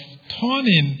means of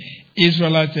turning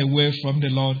Israelites away from the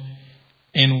Lord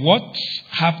in what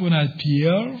happened at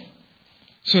Peor,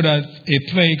 so that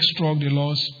a plague struck the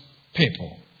Lord's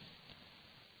people.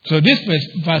 So this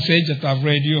passage that I've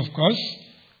read you, of course,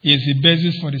 is the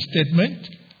basis for the statement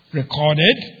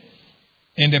recorded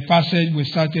in the passage we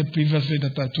started previously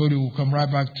that I told you we'll come right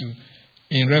back to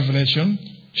in Revelation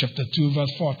chapter 2,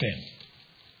 verse 14.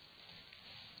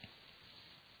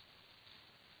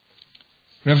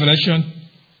 Revelation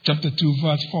chapter 2,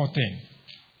 verse 14.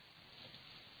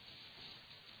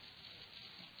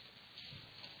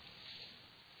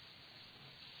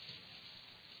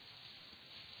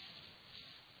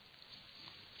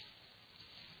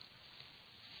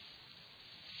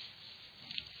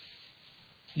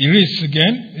 It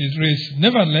reads,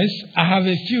 nevertheless, I have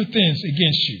a few things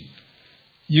against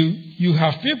you. You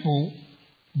have people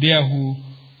there who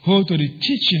hold to the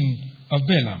teaching of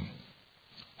Balaam,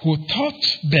 who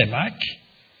taught Balak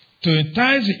to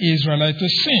entice the Israelites to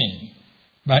sin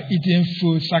by eating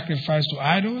food sacrificed to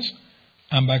idols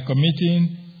and by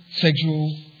committing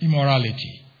sexual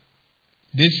immorality.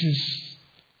 This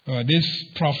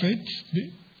prophet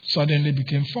suddenly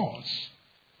became false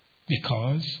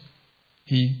because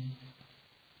he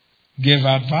gave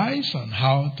advice on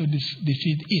how to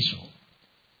defeat Israel.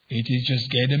 It is just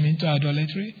get them into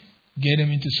idolatry, get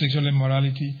them into sexual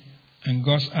immorality, and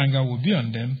God's anger will be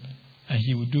on them, and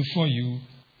he will do for you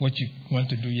what you want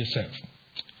to do yourself.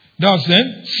 Thus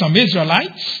then, some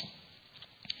Israelites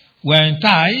were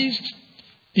enticed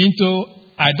into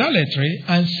idolatry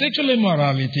and sexual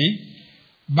immorality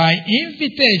by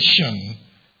invitation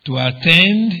to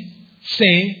attend,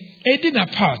 say, a dinner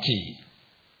party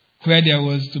where there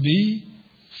was to be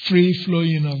free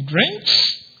flowing of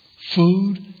drinks,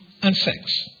 food, and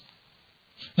sex.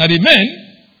 Now the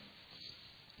men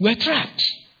were trapped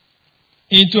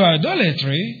into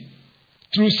idolatry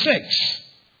through sex.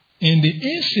 In the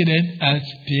incident at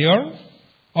Peor,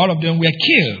 all of them were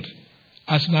killed,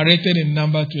 as narrated in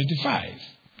Numbers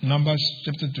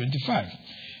chapter 25.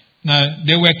 Now,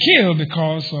 they were killed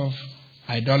because of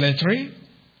idolatry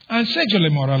and sexual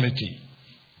immorality.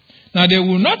 Now, they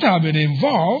would not have been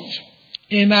involved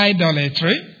in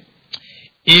idolatry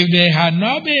if they had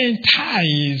not been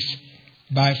enticed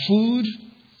by food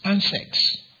and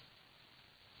sex.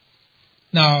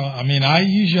 Now, I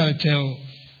usually tell,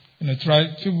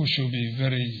 people should be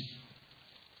very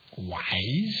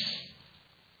wise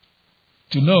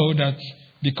to know that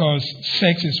because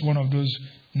sex is one of those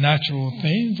natural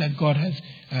things that God has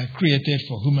created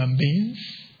for human beings,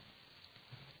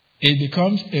 it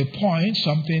becomes a point,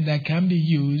 something that can be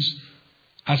used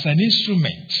as an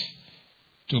instrument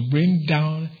to bring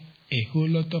down a whole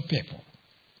lot of people.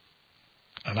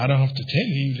 And I don't have to tell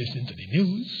you, listen to the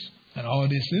news and all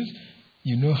these things.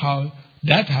 You know how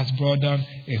that has brought down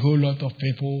a whole lot of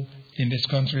people in this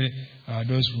country,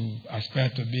 those who aspire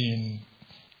to be in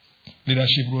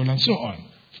leadership role and so on.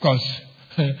 Of course,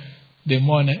 the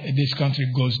more this country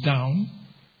goes down,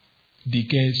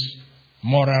 decays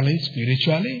morally,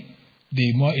 spiritually,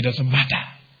 the more it doesn't matter.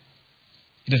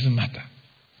 It doesn't matter.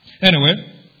 Anyway,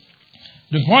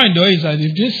 the point though is that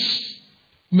if these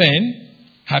men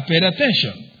had paid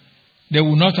attention, they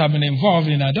would not have been involved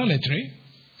in idolatry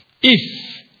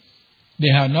if they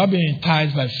had not been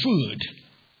enticed by food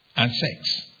and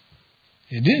sex.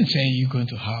 He didn't say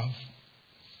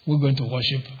we're going to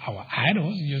worship our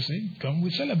idols. You say, come, we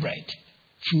celebrate.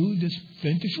 Food, there's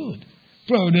plenty of food.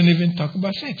 Probably don't even talk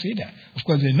about sex either. Of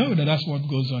course, they know that that's what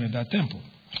goes on in that temple.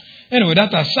 Anyway,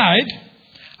 that aside,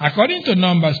 according to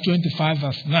Numbers 25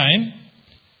 verse 9,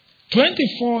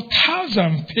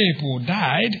 24,000 people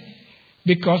died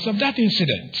because of that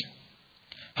incident.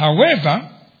 However,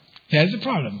 Here's the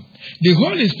problem. The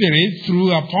Holy Spirit,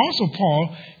 through Apostle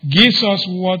Paul, gives us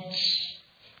what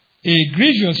a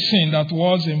grievous sin that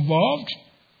was involved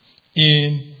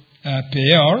in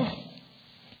Peor,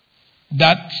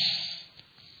 that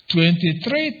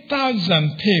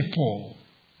 23,000 people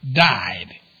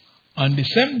died on the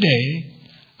same day,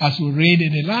 as we read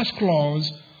in the last clause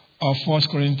of 1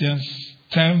 Corinthians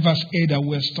 10 verse 8 that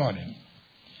we're studying.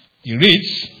 He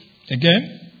reads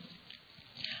again,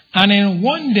 and in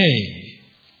one day,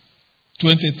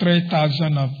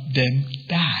 23,000 of them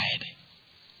died.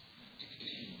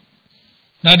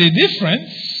 Now the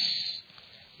difference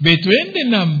between the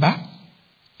number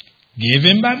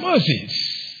given by Moses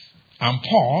and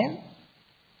Paul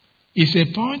is a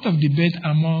point of debate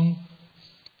among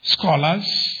scholars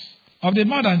of the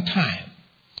modern time.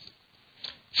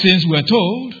 Since we're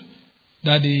told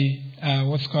that the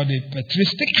what's called the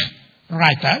patristic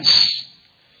writers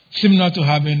seem not to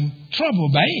have been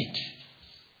troubled by it,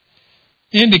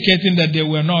 indicating that they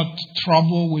were not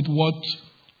troubled with what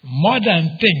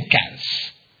modern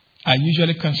thinkers are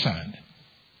usually concerned.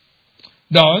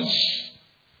 Thus,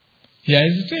 here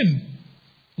is the thing.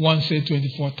 One said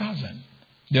 24,000.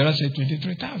 The other said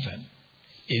 23,000.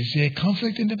 Is there a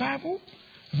conflict in the Bible?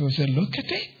 People say, look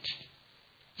at it.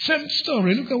 Same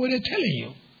story. Look at what they're telling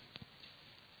you.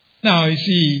 Now, you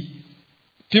see,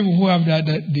 people who have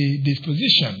the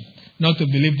disposition not to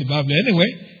believe the Bible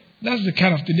anyway, that's the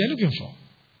kind of thing they're looking for.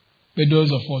 But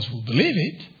those of us who believe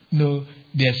it, know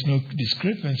there's no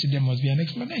discrepancy. There must be an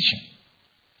explanation.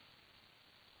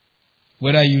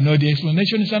 Whether you know the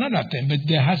explanation is another thing, but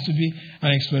there has to be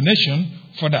an explanation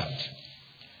for that.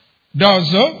 Thus,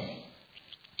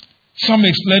 some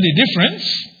explain the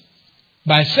difference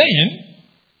by saying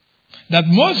that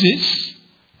Moses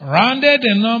rounded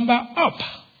the number up,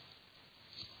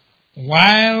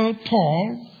 while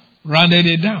Paul rounded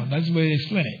it down. That's the way they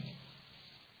explain it.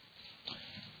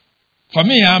 For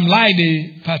me, I'm like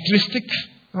the patristic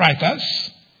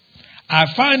writers. I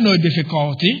find no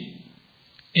difficulty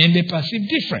in the perceived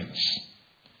difference.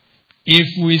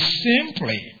 If we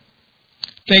simply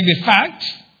take the fact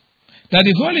that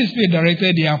the Holy Spirit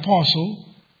directed the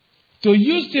apostle to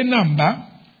use the number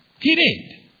he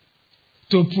did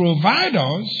to provide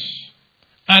us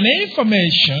an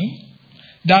information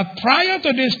that prior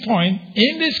to this point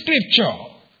in the scripture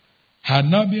had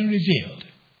not been revealed.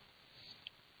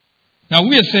 Now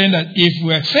we are saying that if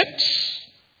we accept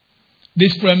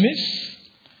this premise,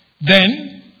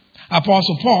 then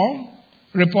Apostle Paul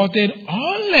reported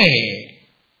only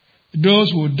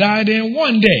those who died in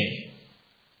one day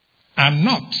and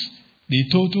not the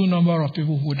total number of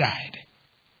people who died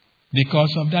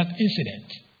because of that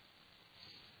incident.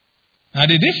 Now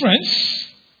the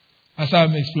difference, as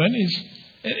I've explained, is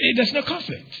there's no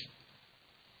conflict.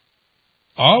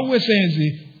 All we're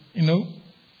saying is,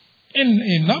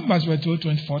 in Numbers we're told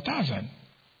 24,000.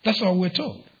 That's all we're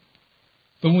told.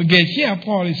 But when we get here,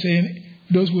 Paul is saying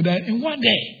those who died in one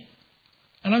day.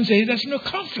 And I'm saying there's no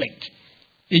conflict.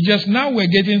 It's just now we're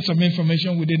getting some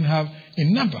information we didn't have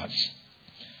in Numbers.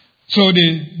 So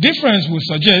the difference would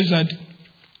suggest that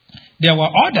there were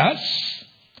others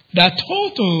that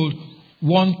totaled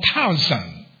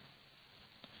 1,000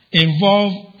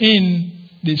 involved in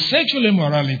the sexual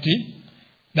immorality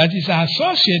that is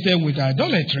associated with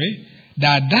idolatry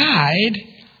that died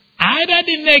either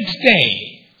the next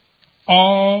day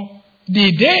or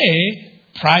the day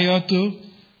prior to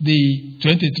the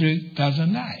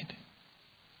 23,000 died.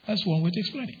 That's one way to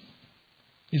explain it.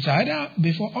 It's either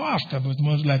before or after, but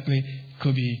most likely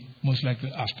could be most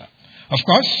likely after. Of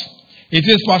course, it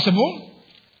is possible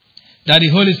that the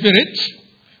Holy Spirit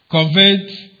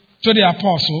conveyed to the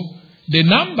apostle the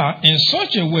number in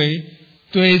such a way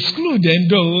to exclude then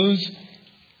those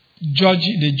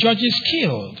the judges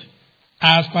killed.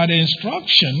 As per the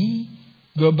instruction,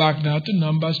 go back now to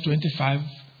Numbers 25,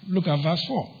 look at verse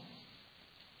 4.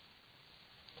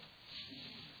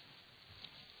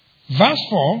 Verse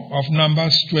 4 of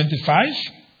Numbers 25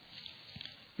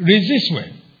 reads this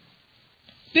way.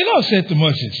 The Lord said to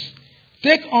Moses,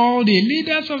 take all the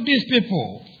leaders of these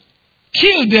people,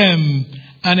 kill them,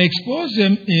 and expose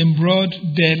them in broad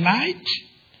daylight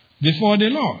before the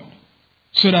Lord,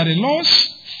 so that the Lord's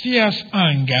fierce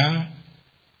anger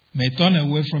may turn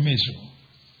away from Israel.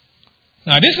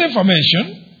 Now, this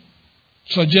information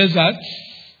suggests that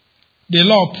the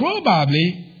Lord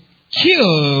probably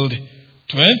killed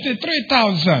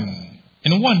 23,000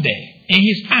 in one day in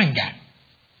his anger.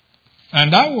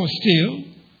 And that was still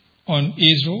on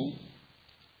Israel,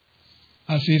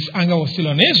 as his anger was still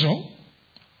on Israel,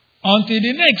 until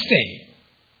the next day,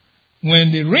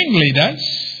 when the ringleaders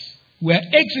were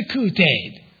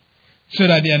executed So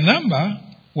that their number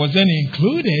was then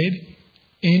included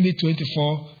in the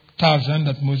 24,000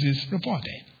 that Moses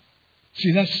reported. See,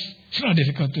 it's not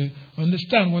difficult to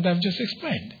understand what I've just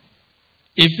explained.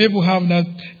 If people have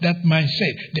that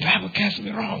mindset, the Bible can't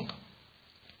be wrong.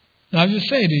 Now, I've just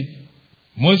said it.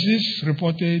 Moses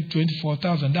reported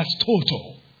 24,000. That's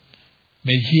total.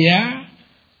 But here,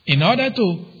 in order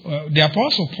to, the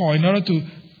Apostle Paul, in order to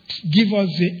give us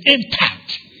the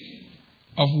impact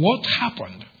of what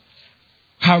happened,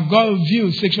 how God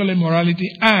views sexual immorality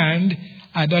and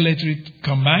idolatry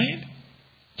combined,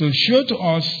 to show to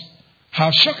us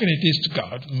how shocking it is to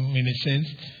God, in a sense,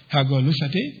 how God looks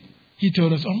at it. He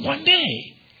told us on one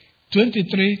day,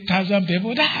 23,000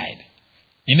 people died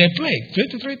in a plague.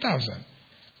 23,000.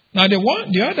 Now, the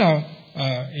other,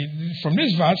 from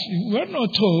this verse, we're not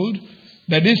told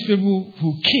that these people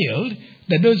who killed,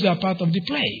 that those are part of the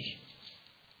plague.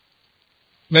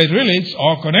 But really, it's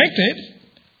all connected.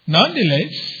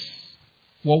 Nonetheless,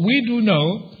 what we do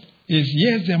know is,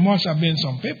 yes, there must have been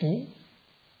some people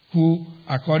who,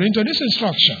 according to this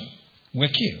instruction, were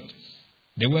killed.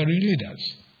 They were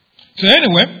leaders. So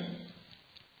anyway,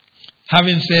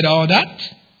 having said all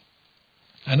that,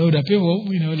 I know that people,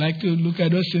 like to look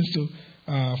at those things to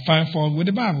find fault with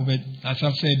the Bible. But as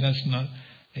I've said, that's not.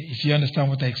 If you understand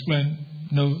what I explained,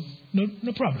 no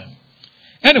problem.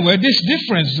 Anyway, this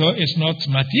difference, though, is not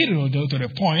material, though, to the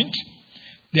point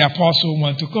the apostle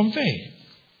wants to convey.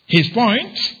 His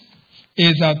point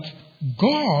is that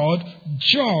God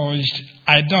judged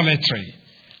idolatry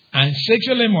and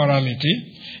sexual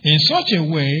immorality in such a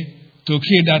way to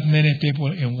kill that many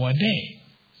people in one day.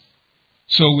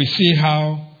 So we see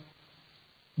how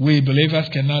we believers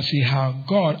can now see how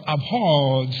God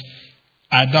abhors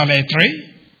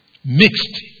idolatry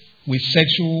mixed with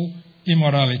sexual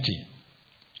immorality.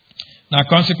 Now,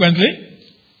 consequently,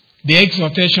 the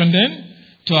exhortation then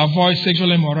to avoid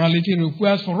sexual immorality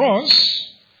requires for us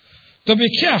to be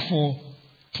careful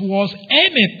towards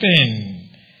anything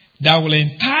that will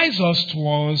entice us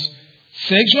towards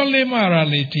sexual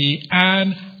immorality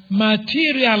and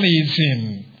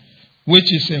materialism,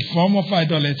 which is a form of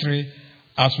idolatry,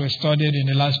 as we studied in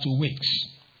the last 2 weeks.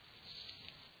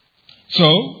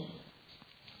 So,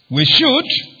 we should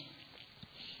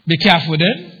be careful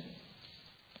then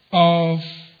of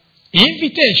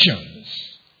invitations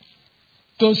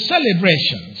to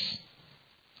celebrations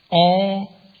or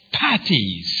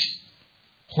parties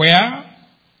where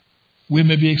we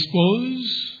may be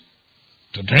exposed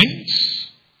to drinks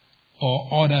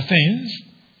or other things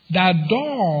that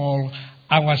dull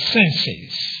our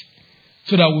senses,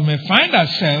 so that we may find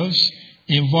ourselves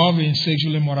involved in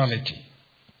sexual immorality.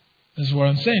 That's what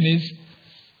I'm saying is,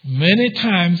 many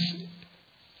times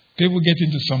people get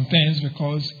into some things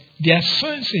because their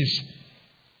senses,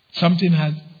 something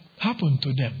has happened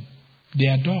to them. They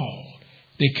are dull.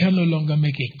 They can no longer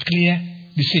make a clear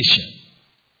decision.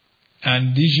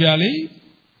 And usually,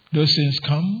 those things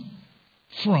come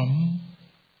from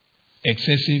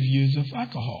excessive use of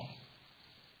alcohol.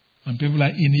 And people are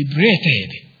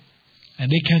inebriated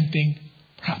and they can't think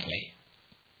properly.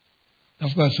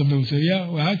 Of course, some people say, yeah,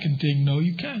 well, I can think. No,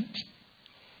 you can't.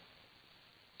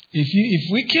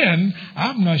 If we can,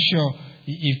 I'm not sure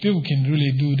if people can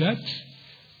really do that.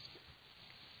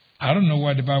 I don't know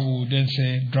why the Bible would then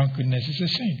say drunkenness is a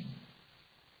sin.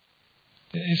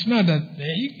 It's not that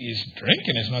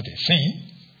drinking is not a sin.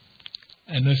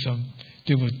 I know some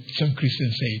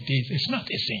Christians say it is. It's not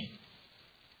a sin.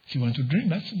 If you want to drink,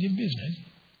 that's your business.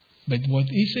 But what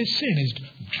is a sin is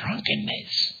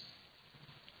drunkenness.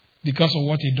 Because of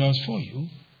what it does for you.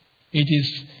 It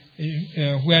is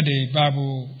where the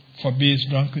Bible forbids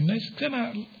drunkenness, kind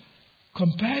of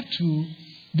compared to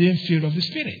being filled of the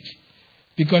Spirit.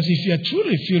 Because if you are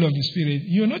truly filled of the Spirit,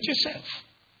 you are not yourself.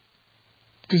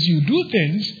 Because you do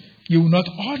things you will not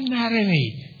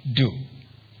ordinarily do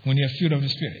when you are filled of the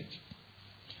Spirit.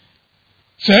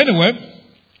 So anyway,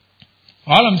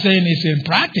 all I'm saying is, in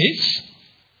practice,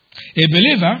 a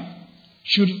believer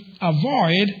should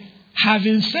avoid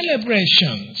having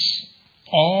celebrations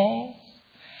or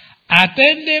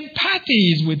attending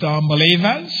parties with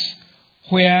unbelievers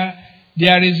where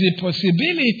there is a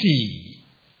possibility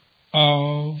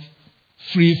of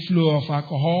free flow of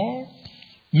alcohol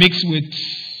mixed with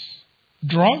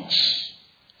drugs,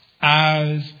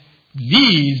 as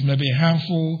these may be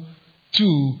harmful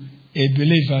to a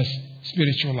believer's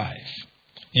spiritual life.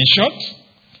 In short,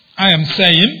 I am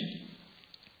saying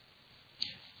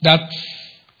that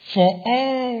for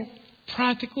all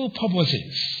practical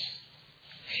purposes,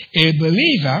 a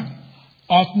believer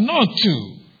ought not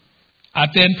to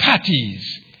attend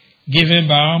parties given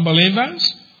by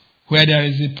unbelievers where there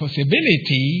is a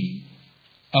possibility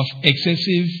of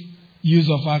excessive use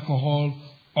of alcohol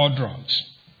or drugs.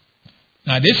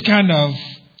 Now, this kind of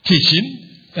teaching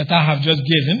that I have just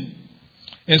given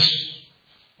is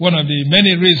one of the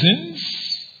many reasons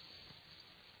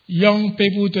young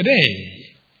people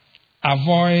today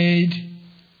avoid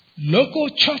local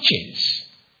churches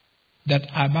that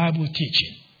are Bible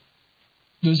teaching.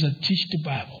 Those that teach the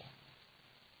Bible.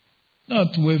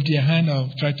 Not to wave their hand or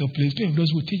try to please people. Those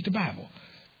who teach the Bible.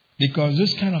 Because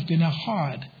those kind of things are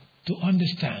hard to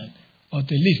understand or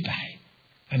to live by.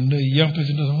 And the young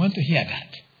person doesn't want to hear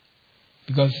that.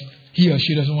 Because he or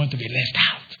she doesn't want to be left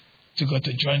out. To go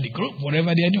to join the group,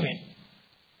 whatever they are doing.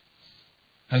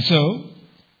 And so,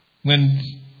 when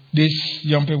these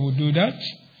young people do that,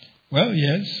 well,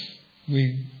 yes,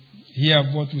 we hear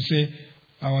what we say,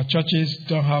 our churches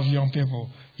don't have young people.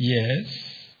 Yes,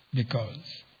 because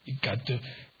you got to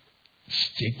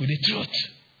stick with the truth.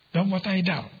 Don't water it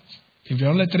down. If there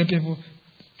are only three people.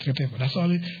 That's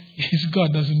all.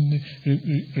 God doesn't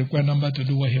require number to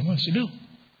do what he wants to do.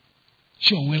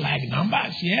 Sure, we like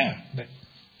numbers, yeah, but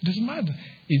it doesn't matter.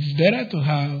 It's better to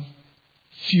have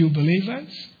few believers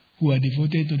who are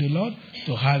devoted to the Lord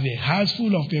to have a house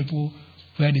full of people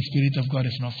where the Spirit of God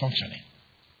is not functioning.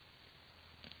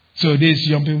 So these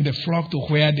young people, they flock to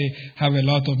where they have a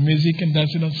lot of music and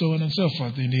dancing and so on and so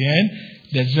forth. In the end,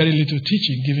 there's very little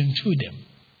teaching given to them.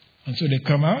 And so they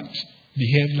come out,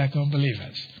 behave like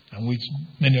unbelievers, and which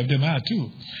many of them are too.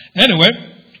 Anyway,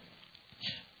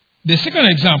 the second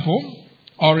example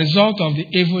or result of the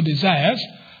evil desires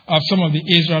of some of the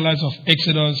Israelites of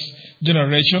Exodus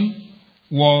generation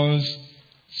was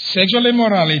sexual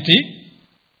immorality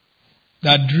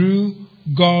that drew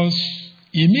God's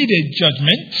immediate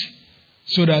judgment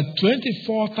so that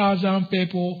 24,000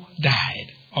 people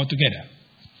died altogether.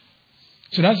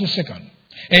 So that's the second.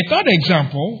 A third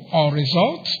example or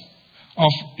result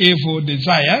of evil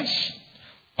desires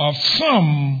of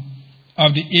some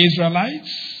of the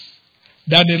Israelites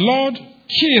that the Lord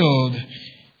killed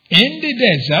in the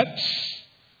desert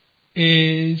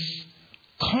is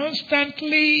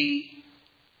constantly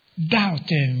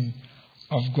doubting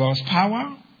of God's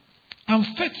power and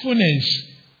faithfulness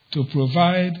to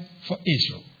provide for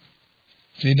Israel.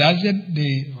 See, that's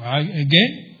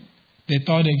again, the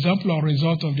third example or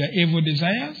result of their evil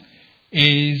desires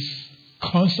is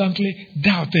constantly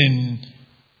doubting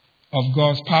of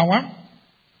God's power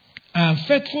and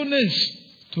faithfulness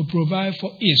to provide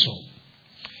for Israel.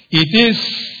 It is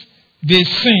this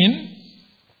sin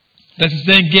that is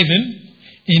then given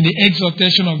in the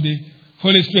exhortation of the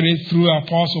Holy Spirit through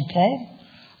Apostle Paul,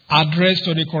 addressed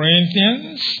to the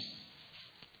Corinthians,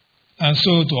 and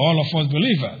so to all of us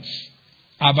believers,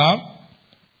 about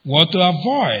what to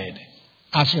avoid,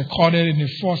 as recorded in the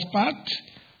first part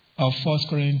of 1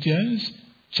 Corinthians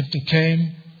chapter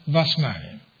 10, verse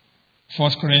 9.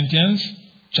 1 Corinthians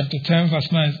chapter 10,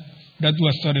 verse 9, that we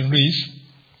are studying reads,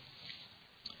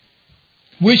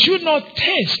 we should not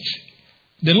test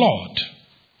the Lord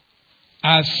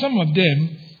as some of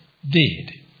them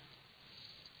did.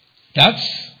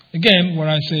 That's, again, what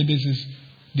I say this is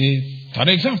the third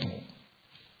example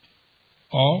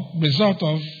or result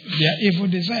of their evil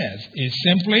desires is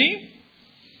simply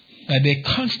that they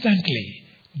constantly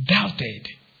doubted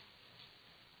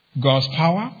God's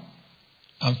power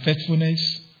and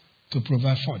faithfulness to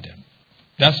provide for them.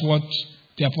 That's what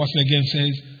the apostle again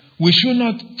says. We should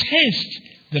not test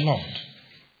the Lord.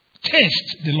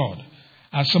 Test the Lord,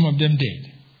 as some of them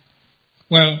did.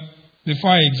 Well,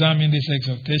 before I examine this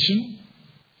exhortation,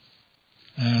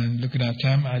 and look at our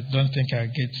time, I don't think I'll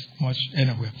get much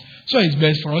anywhere. So it's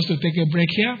best for us to take a break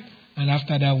here, and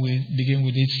after that we begin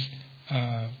with this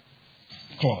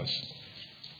clause.